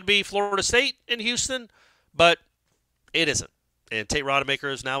 It could be Florida State in Houston, but it isn't. And Tate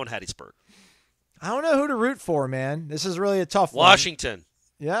Rodemaker is now in Hattiesburg. I don't know who to root for, man. This is really a tough one. Washington.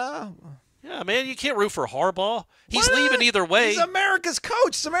 Yeah. Yeah, man, you can't root for Harbaugh. He's leaving either way. He's America's coach.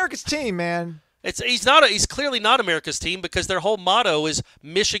 It's America's team, man. He's clearly not America's team because their whole motto is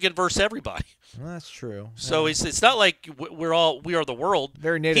Michigan versus everybody. Well, that's true. So it's not like we are the world.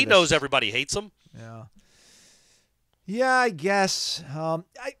 Very nativist. He knows everybody hates him. Yeah. Yeah, I guess.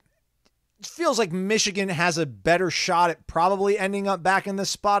 It feels like Michigan has a better shot at probably ending up back in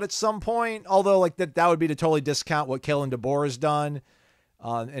this spot at some point. Although, like that would be to totally discount what Kalen DeBoer has done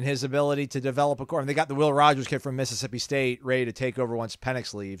and his ability to develop a core. I mean, they got the Will Rogers kid from Mississippi State ready to take over once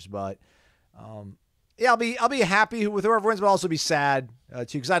Penix leaves. But yeah, I'll be happy with whoever wins, but also be sad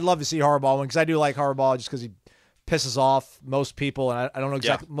too because I'd love to see Harbaugh win because I do like Harbaugh just because he pisses off most people, and I don't know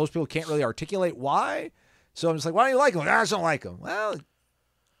exactly. Yeah. Most people can't really articulate why. So I'm just like, why don't you like him? I just don't like him. Well,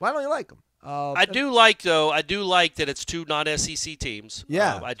 why don't you like him? I do like that it's two non-SEC teams.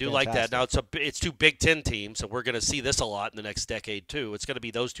 Yeah, I do like that. Now it's two Big Ten teams, and we're going to see this a lot in the next decade too. It's going to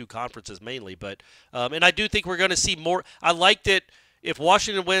be those two conferences mainly, but and I do think we're going to see more. I liked it. If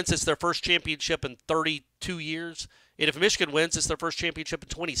Washington wins, it's their first championship in 32 years. And if Michigan wins, it's their first championship in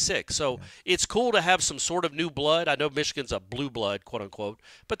 26. So it's cool to have some sort of new blood. I know Michigan's a blue blood, quote unquote,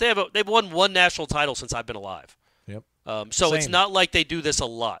 but they've won one national title since I've been alive. Yep. So Same. It's not like they do this a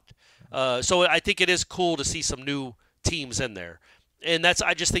lot. So I think it is cool to see some new teams in there. And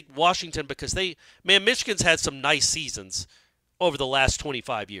I just think Washington, because Michigan's had some nice seasons over the last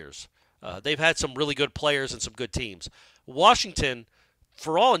 25 years. They've had some really good players and some good teams. Washington,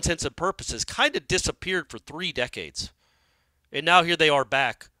 for all intents and purposes, kind of disappeared for 3 decades. And now here they are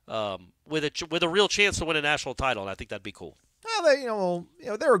back with a real chance to win a national title, and I think that'd be cool. Well,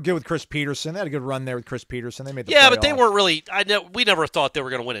 they were good with Chris Peterson. They had a good run there with Chris Peterson. They made the playoff. But they weren't really. We never thought they were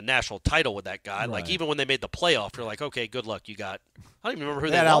going to win a national title with that guy. Right. Like even when they made the playoff, you're like, okay, good luck. You got. I don't even remember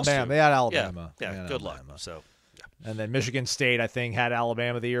who they lost to. They had Alabama. Yeah, good luck. So. Yeah. And then Michigan State, I think, had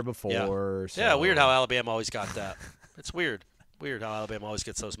Alabama the year before. Yeah, so. Weird how Alabama always got that. It's weird. Weird how Alabama always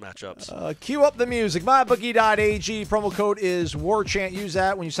gets those matchups. Cue up the music. MyBookie.ag. Promo code is Warchant. Use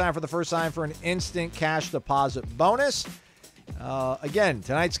that when you sign up for the first time for an instant cash deposit bonus. Again,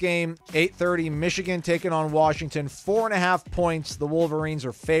 tonight's game, 8:30, Michigan taking on Washington. 4.5 points. The Wolverines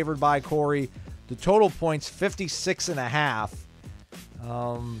are favored by Corey. The total points, 56.5.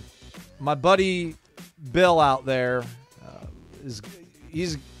 My buddy Bill out there he's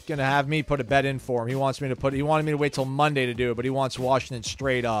going to have me put a bet in for him. He wanted me to wait till Monday to do it, but he wants Washington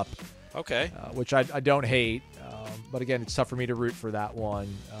straight up. Okay. Which I don't hate. But again, it's tough for me to root for that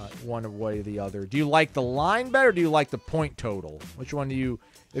one way or the other. Do you like the line better, or do you like the point total? Which one do you,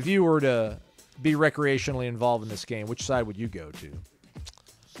 if you were to be recreationally involved in this game, which side would you go to?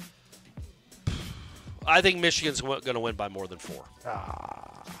 I think Michigan's going to win by more than 4.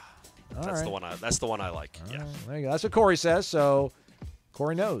 That's the one I like. Yeah. There you go. That's what Corey says. So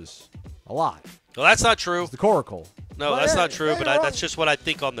Corey knows a lot. Well, that's not true. It's the Coracle. No, that's not true. But that's just what I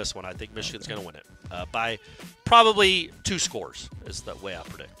think on this one. I think Michigan's going to win it by probably 2 scores. Is the way I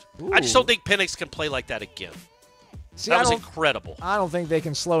predict. Ooh. I just don't think Penix can play like that again. That was incredible. I don't think they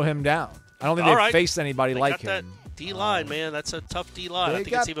can slow him down. I don't think they've faced anybody like him. That D-line, man. That's a tough D-line. I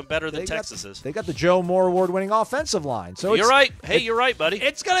think it's even better than Texas's. They got the Joe Moore Award-winning offensive line. So you're right. Hey, you're right, buddy.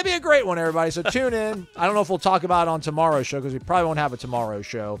 It's going to be a great one, everybody. So tune in. I don't know if we'll talk about it on tomorrow's show because we probably won't have a tomorrow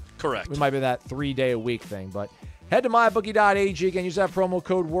show. Correct. We might be that 3-day-a-week thing. But head to mybookie.ag. Again, use that promo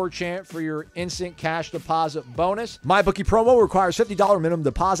code WARCHANT for your instant cash deposit bonus. MyBookie promo requires $50 minimum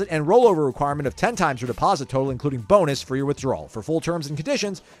deposit and rollover requirement of 10 times your deposit total, including bonus for your withdrawal. For full terms and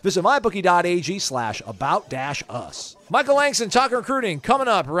conditions, visit mybookie.ag/about-us. Michael Langston, talking recruiting, coming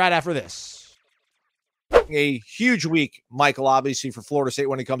up right after this. A huge week, Michael, obviously, for Florida State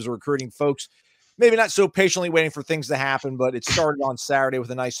when it comes to recruiting. Folks, maybe not so patiently waiting for things to happen, but it started on Saturday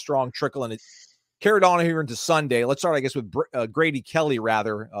with a nice, strong trickle, and it carried on here into Sunday. Let's start, I guess, with Grady Kelly,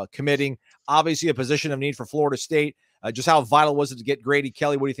 committing. Obviously, a position of need for Florida State. Just how vital was it to get Grady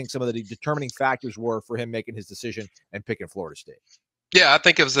Kelly? What do you think some of the determining factors were for him making his decision and picking Florida State? Yeah, I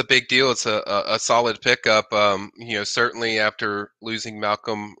think it was a big deal. It's a solid pickup. Certainly after losing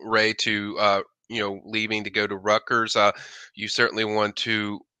Malcolm Ray to leaving to go to Rutgers, you certainly want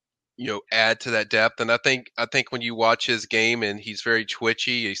to add to that depth. And I think when you watch his game, and he's very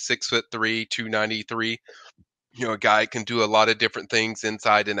twitchy, he's 6'3", 293. A guy can do a lot of different things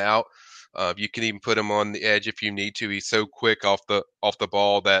inside and out. You can even put him on the edge if you need to. He's so quick off the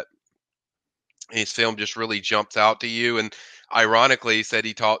ball that his film just really jumps out to you. And ironically, he said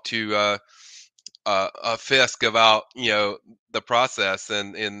he talked to a Fisk about the process,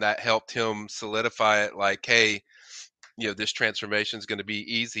 and that helped him solidify it. Like, hey, this transformation is going to be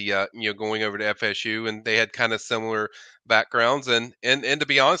easy. Going over to FSU, and they had kind of similar backgrounds, and to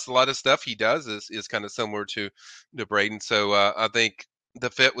be honest, a lot of stuff he does is kind of similar to Braden. So I think the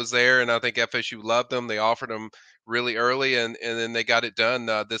fit was there, and I think FSU loved him. They offered him really early, and then they got it done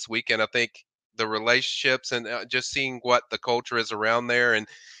this weekend. I think the relationships and just seeing what the culture is around there, and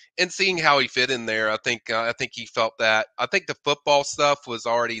seeing how he fit in there, I think he felt that. I think the football stuff was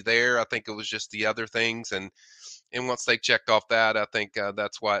already there. I think it was just the other things, and once they checked off that, I think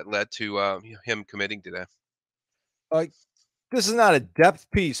that's why it led to him committing today. This is not a depth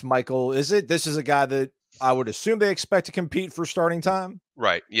piece, Michael, is it? This is a guy that I would assume they expect to compete for starting time.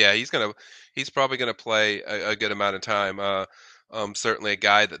 Right. Yeah, he's probably gonna play a good amount of time. Certainly a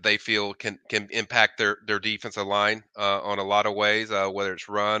guy that they feel can impact their defensive line on a lot of ways, whether it's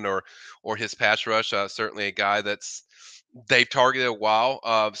run or his pass rush. Certainly a guy they've targeted a while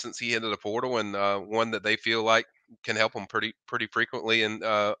since he entered the portal, and one that they feel like can help them pretty frequently, and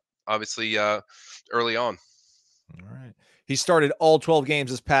obviously early on. All right. He started all 12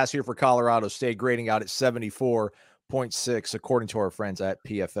 games this past year for Colorado State, grading out at 74.6, according to our friends at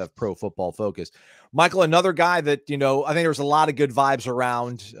PFF Pro Football Focus. Michael, another guy that, I think there was a lot of good vibes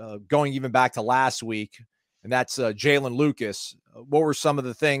around going even back to last week, and that's Jaylin Lucas. What were some of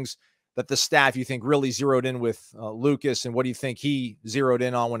the things that the staff you think really zeroed in with Lucas, and what do you think he zeroed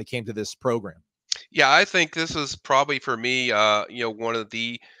in on when it came to this program? Yeah, I think this is probably for me, one of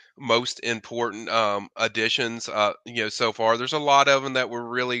the most important additions, so far. There's a lot of them that were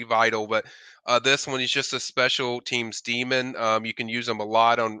really vital, but this one is just a special teams demon. You can use him a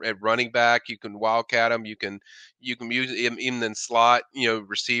lot at running back. You can wildcat him. You can use him even in slot,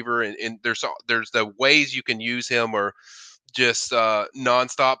 receiver, and there's the ways you can use him or just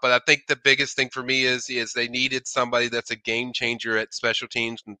nonstop. But I think the biggest thing for me is they needed somebody that's a game changer at special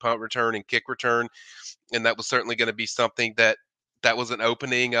teams and punt return and kick return, and that was certainly going to be something that was an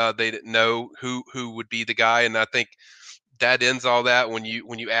opening. They didn't know who would be the guy, and I think that ends all that when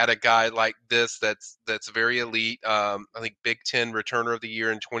you add a guy like this that's very elite. I think Big Ten Returner of the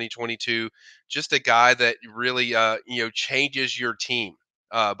Year in 2022, just a guy that really changes your team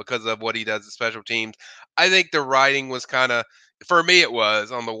because of what he does at special teams. I think the writing was kind of, for me, it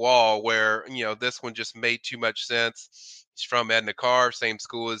was on the wall where this one just made too much sense. He's from Edna Carr, same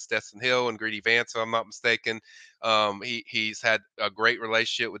school as Destin Hill and Greedy Vance, if I'm not mistaken. He's had a great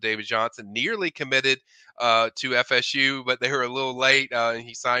relationship with David Johnson, nearly committed to FSU, but they were a little late, and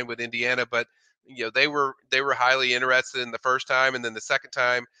he signed with Indiana. But they were highly interested in the first time, and then the second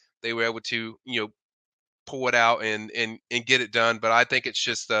time they were able to pull it out and get it done. But I think it's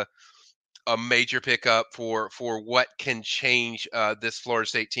just a major pickup for what can change this Florida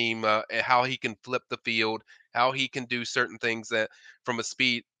State team, and how he can flip the field, how he can do certain things that from a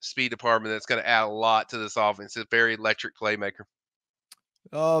speed department that's going to add a lot to this offense. It's a very electric playmaker.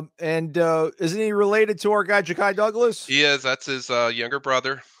 And isn't he related to our guy Ja'Kai Douglas? He is. That's his younger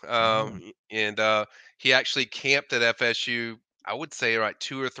brother, and he actually camped at FSU. I would say like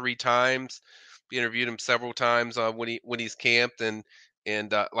 2 or 3 times. We interviewed him several times when he's camped, and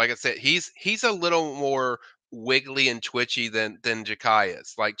like I said, he's a little more wiggly and twitchy than Ja'Kai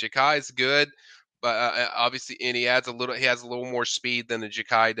is. Like Ja'Kai is good, but obviously, and he has a little more speed than the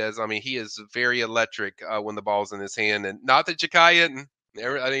Ja'Kai does. I mean, he is very electric when the ball's in his hand, and not that Ja'Kai isn't.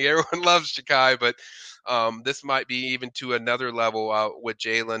 I think everyone loves Ja'Kai, but this might be even to another level with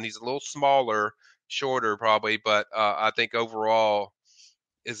Jaylin. He's a little smaller, shorter probably, but I think overall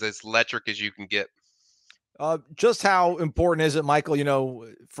is as electric as you can get. Just how important is it, Michael,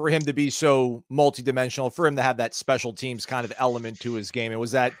 for him to be so multidimensional, for him to have that special teams kind of element to his game? And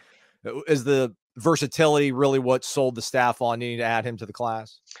is the versatility really what sold the staff on needing to add him to the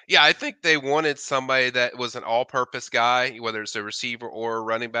class? Yeah, I think they wanted somebody that was an all-purpose guy, whether it's a receiver or a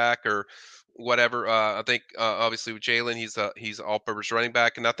running back or whatever. I think obviously with Jaylin, he's an all-purpose running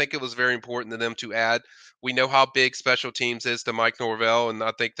back, and I think it was very important to them to add. We know how big special teams is to Mike Norvell, and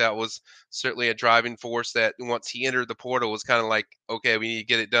I think that was certainly a driving force that once he entered the portal was kind of like, okay, we need to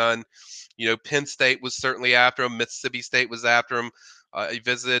get it done. Penn State was certainly after him. Mississippi State was after him. He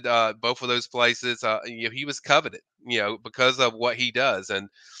visited both of those places. He was coveted, because of what he does, and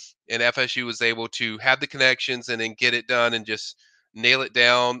FSU was able to have the connections and then get it done and just nail it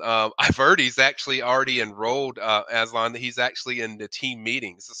down. I've heard he's actually already enrolled, Aslan. He's actually in the team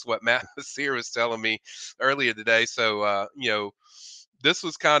meetings. This is what Matt Sear was telling me earlier today. So, this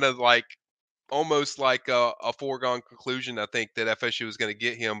was kind of like almost like a foregone conclusion. I think that FSU is going to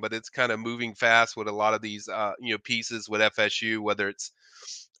get him, but it's kind of moving fast with a lot of these, pieces with FSU, whether it's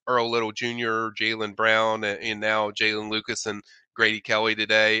Earl Little Jr., Jalen Brown, and now Jaylin Lucas and Grady Kelly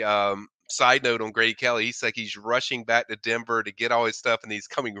today. Side note on Grady Kelly, he's like he's rushing back to Denver to get all his stuff, and he's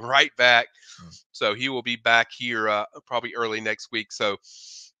coming right back. So he will be back here probably early next week. So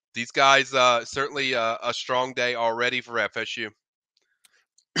these guys certainly a strong day already for FSU.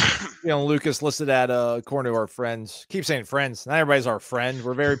 Lucas listed at according to our friends. Keep saying friends. Not everybody's our friend.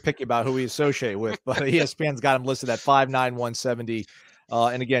 We're very picky about who we associate with, but ESPN's got him listed at 5'9", 170.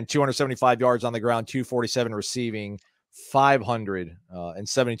 And again, 275 yards on the ground, 247 receiving,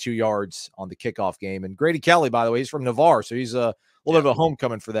 572 yards on the kickoff game. And Grady Kelly, by the way, he's from Navarre, so he's a little bit of a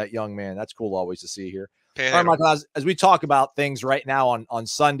homecoming for that young man. That's cool always to see here. All right, Michael, as we talk about things right now on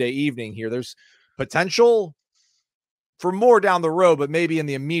Sunday evening here, there's potential for more down the road, but maybe in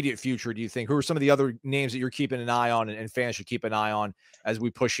the immediate future, do you think? Who are some of the other names that you're keeping an eye on and fans should keep an eye on as we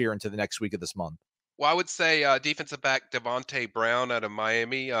push here into the next week of this month? Well, I would say defensive back Devontae Brown out of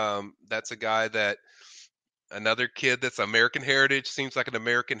Miami. That's a guy that another kid that's American heritage. Seems like an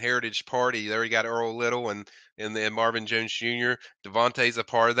American heritage party. There you got Earl Little and then Marvin Jones Jr. Devontae's a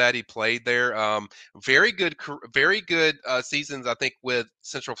part of that. He played there. Very good seasons, I think, with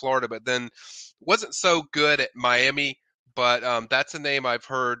Central Florida, but then wasn't so good at Miami. But that's a name I've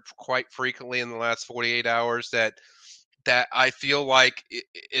heard quite frequently in the last 48 hours that I feel like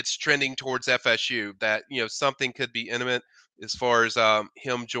it's trending towards FSU, that, something could be imminent as far as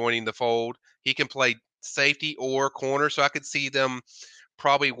him joining the fold. He can play safety or corner, so I could see them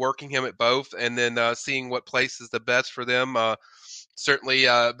probably working him at both and then seeing what place is the best for them. Certainly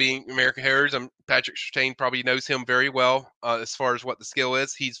being American Heritage, Patrick Surtain probably knows him very well as far as what the skill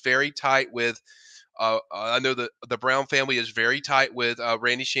is. He's very tight with I know the Brown family is very tight with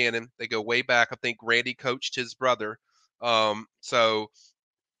Randy Shannon. They go way back. I think Randy coached his brother. So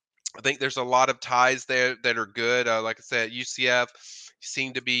I think there's a lot of ties there that are good. Like I said, UCF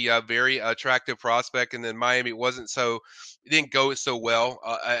seemed to be a very attractive prospect, and then Miami it didn't go so well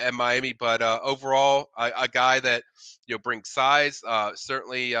at Miami. But overall, a guy that brings size,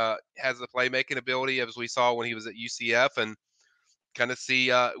 certainly has the playmaking ability, as we saw when he was at UCF, and kind of see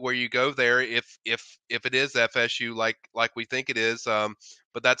where you go there if it is FSU like we think it is.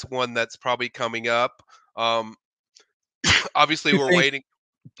 But that's one that's probably coming up. Obviously, we're waiting.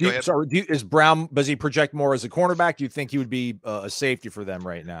 Is Brown, does he project more as a cornerback? Do you think he would be a safety for them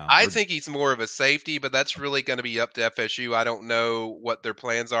right now? I think he's more of a safety, but that's really going to be up to FSU. I don't know what their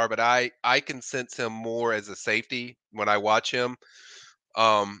plans are, but I can sense him more as a safety when I watch him.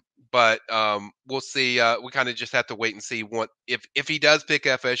 But we'll see. We kind of just have to wait and see if he does pick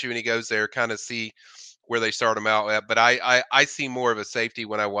FSU and he goes there, kind of see where they start him out at. But I see more of a safety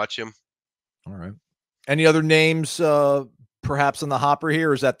when I watch him. All right. Any other names perhaps on the hopper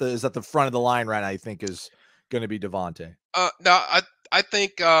here? Or is that the front of the line right now, I think, is going to be Devontae? No, I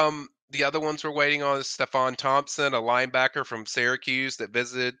think the other ones we're waiting on is Stephon Thompson, a linebacker from Syracuse that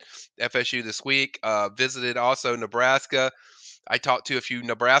visited FSU this week, visited also Nebraska. I talked to a few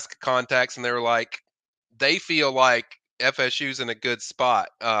Nebraska contacts, and they were like, they feel like FSU's in a good spot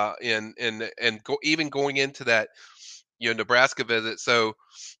even going into that Nebraska visit. So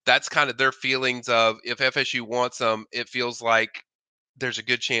that's kind of their feelings of if FSU wants them, it feels like there's a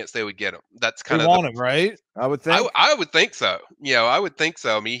good chance they would get him. That's kind of want him, right? I would think. I would think so. I would think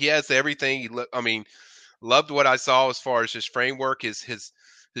so. I mean, he has everything. Loved what I saw as far as his framework.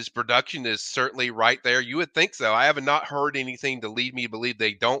 His production is certainly right there. You would think so. I have not heard anything to lead me to believe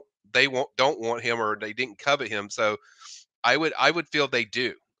they don't want him or they didn't covet him. So I would feel they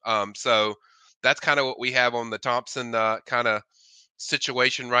do. So that's kind of what we have on the Thompson kind of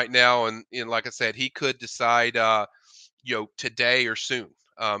situation right now. And like I said, he could decide today or soon.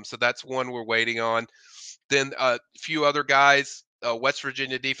 So that's one we're waiting on. Then a few other guys, West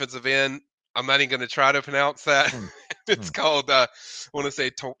Virginia defensive end. I'm not even going to try to pronounce that. It's called, I want to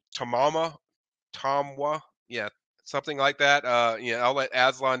say Tomwa. Yeah, something like that. I'll let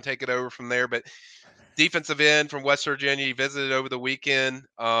Aslan take it over from there. But defensive end from West Virginia, he visited over the weekend.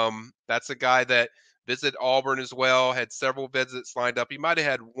 That's a guy that visited Auburn as well, had several visits lined up. He might have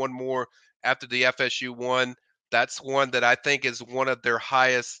had one more after the FSU one. That's one that I think is one of their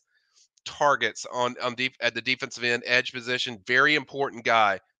highest targets at the defensive end edge position. Very important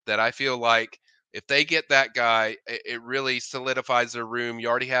guy that I feel like if they get that guy, it really solidifies their room. You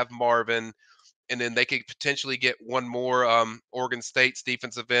already have Marvin, and then they could potentially get one more Oregon State's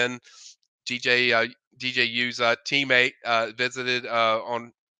defensive end. DJU's teammate visited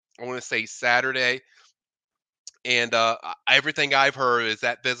on, I want to say, Saturday. And everything I've heard is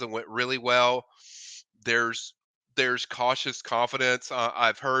that visit went really well. There's cautious confidence.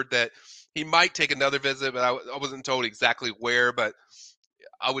 I've heard that he might take another visit, but I wasn't told exactly where. But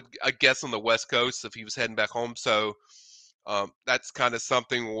I guess on the West Coast if he was heading back home. So that's kind of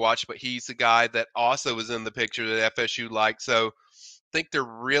something we'll watch. But he's a guy that also is in the picture that FSU likes. So I think they're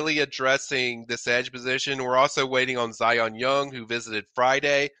really addressing this edge position. We're also waiting on Zion Young, who visited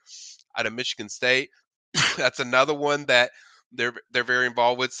Friday out of Michigan State. That's another one that they're very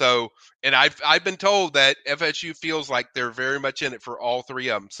involved with. So, and I've been told that FSU feels like they're very much in it for all three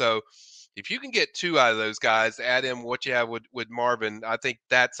of them. So, if you can get two out of those guys, add in what you have with Marvin, I think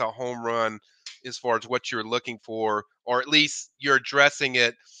that's a home run as far as what you're looking for, or at least you're addressing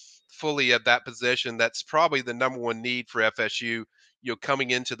it fully at that position. That's probably the number one need for FSU, coming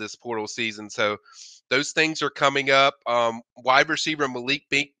into this portal season. So those things are coming up. Wide receiver Malik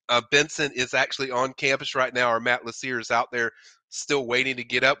Benson is actually on campus right now, or Matt Lassier is out there still waiting to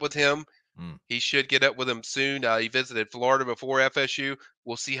get up with him. He should get up with him soon. He visited Florida before FSU.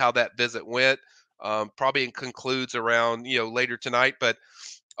 We'll see how that visit went. Probably concludes around, later tonight. But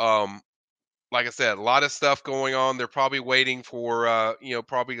like I said, a lot of stuff going on. They're probably waiting for,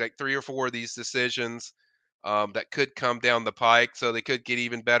 probably like 3 or 4 of these decisions that could come down the pike. So they could get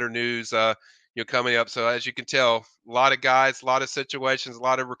even better news, coming up. So as you can tell, a lot of guys, a lot of situations, a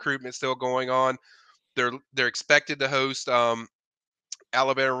lot of recruitment still going on. They're expected to host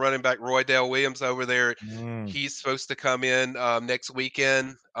Alabama running back Roydell Williams over there. He's supposed to come in next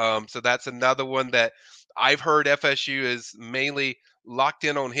weekend. So that's another one that I've heard FSU is mainly locked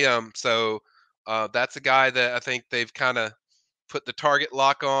in on him. So that's a guy that I think they've kind of put the target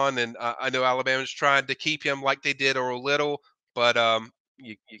lock on. And I know Alabama's trying to keep him like they did Earl Little, but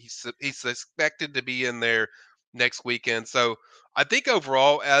he's expected to be in there next weekend. So I think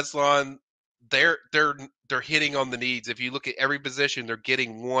overall, Aslan, they're hitting on the needs. If you look at every position, they're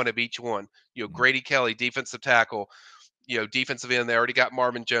getting one of each one. Grady Kelly, defensive tackle. Defensive end, they already got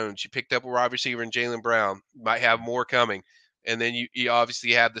Marvin Jones. You picked up a wide receiver in Jaylin Brown. Might have more coming. And then you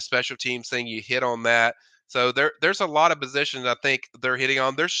obviously have the special teams thing. You hit on that. So there's a lot of positions I think they're hitting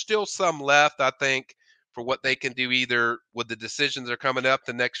on. There's still some left, I think, for what they can do either with the decisions that are coming up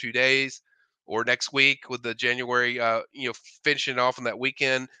the next few days or next week with the January, finishing off on that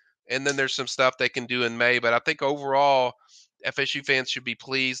weekend. And then there's some stuff they can do in May. But I think overall, FSU fans should be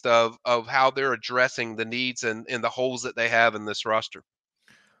pleased of how they're addressing the needs and the holes that they have in this roster.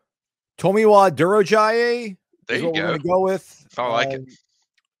 Tomiwa Durojaye there is you what go. we're going to go with. I like it.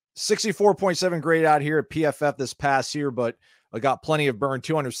 64.7 grade out here at PFF this past year, but I got plenty of burn,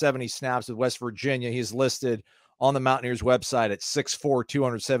 270 snaps with West Virginia. He's listed on the Mountaineers website at 6'4",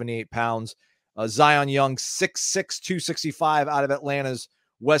 278 pounds. Zion Young, 6'6", 265 out of Atlanta's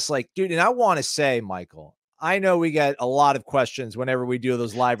Westlake. Dude, and I want to say, Michael, I know we get a lot of questions whenever we do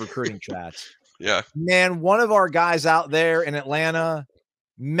those live recruiting chats. Yeah. Man, one of our guys out there in Atlanta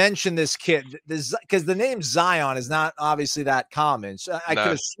mentioned this kid because the name Zion is not obviously that common. So I could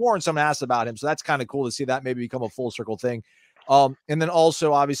have sworn someone asked about him. So that's kind of cool to see that maybe become a full circle thing. And then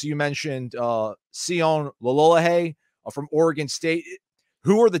also, obviously, you mentioned Sion Lololahe from Oregon State.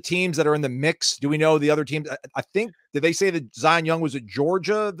 Who are the teams that are in the mix? Do we know the other teams? I think, did they say that Zion Young was at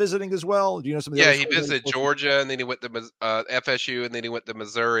Georgia visiting as well? Do you know some of the Yeah, other he visited Georgia, and then he went to FSU, and then he went to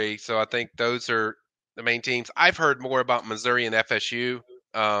Missouri. So I think those are the main teams. I've heard more about Missouri and FSU.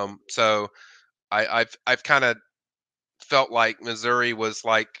 So I've kind of felt like Missouri was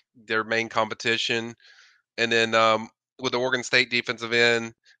like their main competition. And then with the Oregon State defensive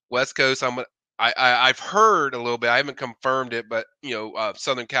end, West Coast, I've heard a little bit. I haven't confirmed it, but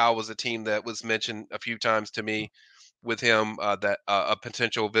Southern Cal was a team that was mentioned a few times to me with him that a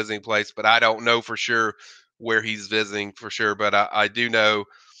potential visiting place, but I don't know for sure where he's visiting for sure. But I do know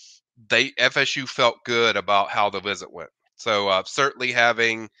FSU felt good about how the visit went. So certainly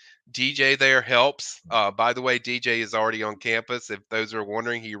having DJ there helps. By the way, DJ is already on campus. If those are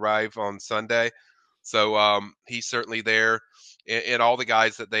wondering, he arrived on Sunday. So he's certainly there. And all the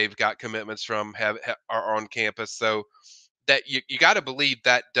guys that they've got commitments from are on campus. So that you got to believe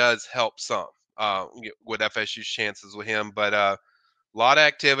that does help some with FSU's chances with him. But a lot of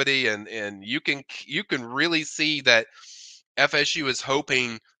activity, and you can really see that FSU is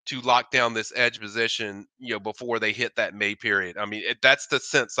hoping to lock down this edge position, before they hit that May period. I mean, that's the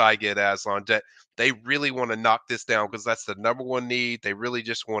sense I get, Aslan, that they really want to knock this down because that's the number one need. They really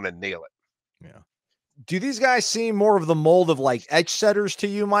just want to nail it. Yeah. Do these guys seem more of the mold of like edge setters to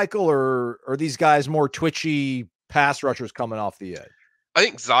you, Michael, or are these guys more twitchy pass rushers coming off the edge? I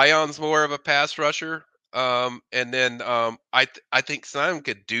think Zion's more of a pass rusher. And then I think Zion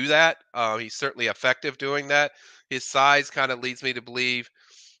could do that. He's certainly effective doing that. His size kind of leads me to believe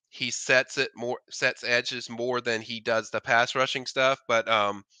he sets edges more than he does the pass rushing stuff. But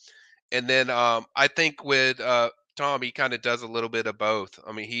and then I think with Tom, he kind of does a little bit of both.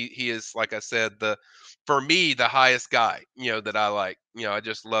 I mean, he is, like I said, for me, the highest guy, that I like. I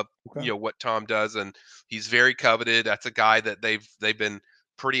just love, what Tom does, and he's very coveted. That's a guy that they've been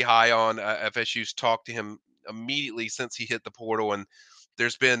pretty high on. FSU's talked to him immediately since he hit the portal, and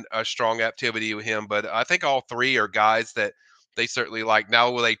there's been a strong activity with him. But I think all three are guys that they certainly like.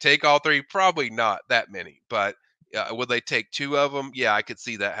 Now, will they take all three? Probably not that many, but will they take two of them? Yeah, I could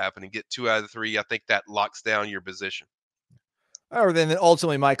see that happening. Get two out of three. I think that locks down your position. All right, then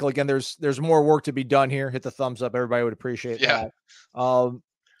ultimately, Michael, again, there's more work to be done here. Hit the thumbs up. Everybody would appreciate that.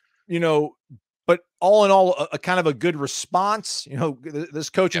 But all in all, a kind of a good response. This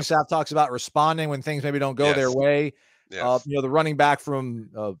coaching staff talks about responding when things maybe don't go their way. Yes. The running back from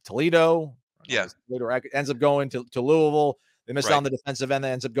Toledo, Toledo ends up going to Louisville. They missed out on the defensive end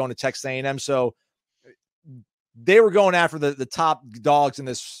that ends up going to Texas A&M. So they were going after the top dogs in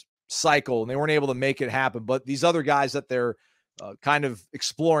this cycle, and they weren't able to make it happen. But these other guys that they're kind of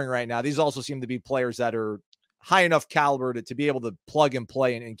exploring right now, these also seem to be players that are high enough caliber to be able to plug and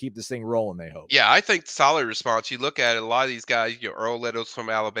play and keep this thing rolling, they hope. Yeah, I think solid response. You look at it, a lot of these guys, Earl Little's from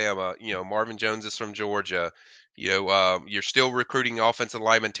Alabama, Marvin Jones is from Georgia. You're still recruiting offensive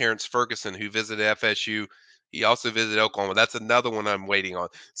lineman Terrence Ferguson, who visited FSU. He also visited Oklahoma. That's another one I'm waiting on.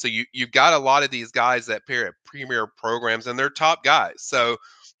 So you've got a lot of these guys that pair at premier programs, and they're top guys. So,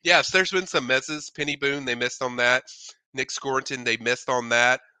 yes, there's been some misses. Penny Boone, they missed on that. Nick Scorington, they missed on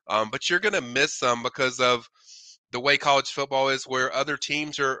that. But you're going to miss some because of the way college football is, where other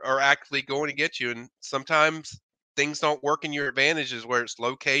teams are actively going to get you. And sometimes things don't work in your advantages, where it's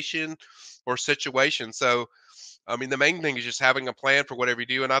location or situation. So, I mean, the main thing is just having a plan for whatever you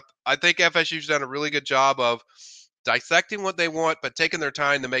do. And I think FSU's done a really good job of dissecting what they want, but taking their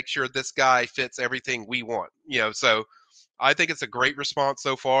time to make sure this guy fits everything we want. So I think it's a great response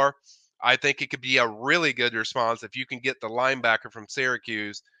so far. I think it could be a really good response if you can get the linebacker from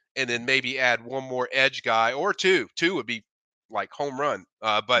Syracuse and then maybe add one more edge guy or two. Two would be like home run.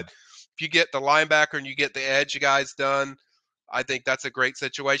 But if you get the linebacker and you get the edge guys done, I think that's a great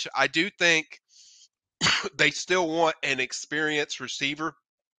situation. I do think they still want an experienced receiver.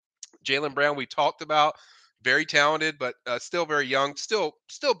 Jaylen Brown, we talked about, very talented, but still very young. Still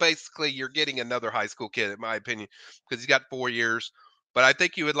basically you're getting another high school kid, in my opinion, because he's got 4 years. But I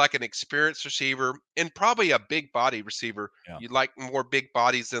think you would like an experienced receiver and probably a big body receiver. Yeah. You'd like more big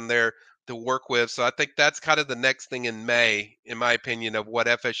bodies in there to work with. So I think that's kind of the next thing in May, in my opinion, of what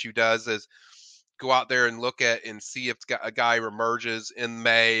FSU does is go out there and look at and see if a guy emerges in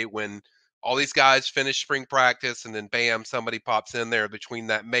May when all these guys finish spring practice and then bam, somebody pops in there between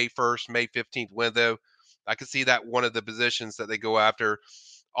that May 1st, May 15th window. I can see that one of the positions that they go after.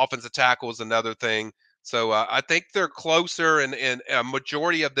 Offensive tackle is another thing. So I think they're closer, and a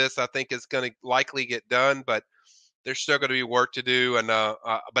majority of this I think is going to likely get done, but there's still going to be work to do. And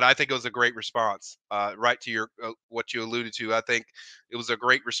but I think it was a great response. Right to your what you alluded to, I think it was a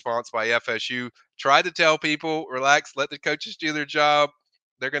great response by FSU. Try to tell people, relax, let the coaches do their job.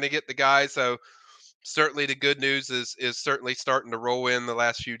 They're going to get the guys. So certainly the good news is certainly starting to roll in the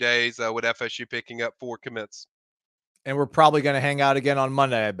last few days with FSU picking up 4 commits. And we're probably going to hang out again on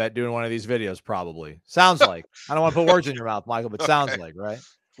Monday, I bet, doing one of these videos probably. Sounds like. I don't want to put words in your mouth, Michael, but sounds like, right?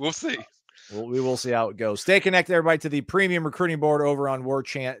 We'll see. We will see how it goes. Stay connected, everybody, to the premium recruiting board over on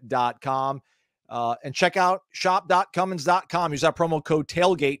warchant.com. And check out shop.cummins.com. Use that promo code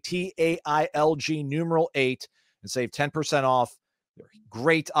TAILGATE, TAILG, numeral 8, and save 10% off. They're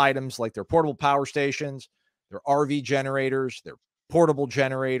great items like their portable power stations, their RV generators, their portable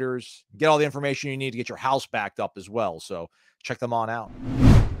generators. Get all the information you need to get your house backed up as well. So check them on out.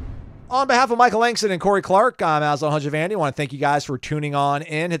 On behalf of Michael Langston and Corey Clark, I'm Aslan Hujavandi. I want to thank you guys for tuning on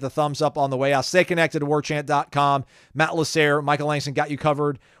in. Hit the thumbs up on the way out. Stay connected to warchant.com. Matt Lasser, Michael Langston got you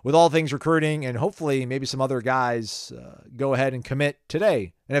covered with all things recruiting, and hopefully maybe some other guys go ahead and commit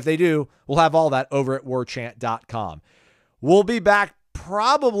today. And if they do, we'll have all that over at warchant.com. We'll be back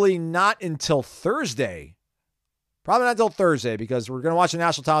probably not until Thursday. Probably not until Thursday because we're going to watch the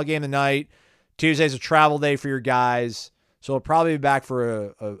national title game tonight. Tuesday's a travel day for your guys. So we'll probably be back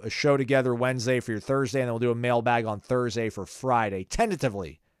for a show together Wednesday for your Thursday, and then we'll do a mailbag on Thursday for Friday,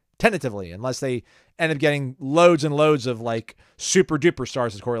 tentatively, unless they end up getting loads and loads of like super duper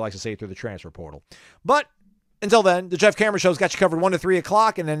stars, as Corey likes to say, through the transfer portal. But until then, the Jeff Cameron Show's got you covered 1 to 3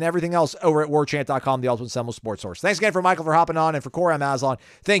 o'clock, and then everything else over at warchant.com, the ultimate Seminoles sports source. Thanks again for Michael for hopping on, and for Corey, I'm Aslan.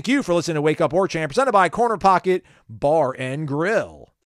 Thank you for listening to Wake Up Warchant, presented by Corner Pocket Bar and Grill.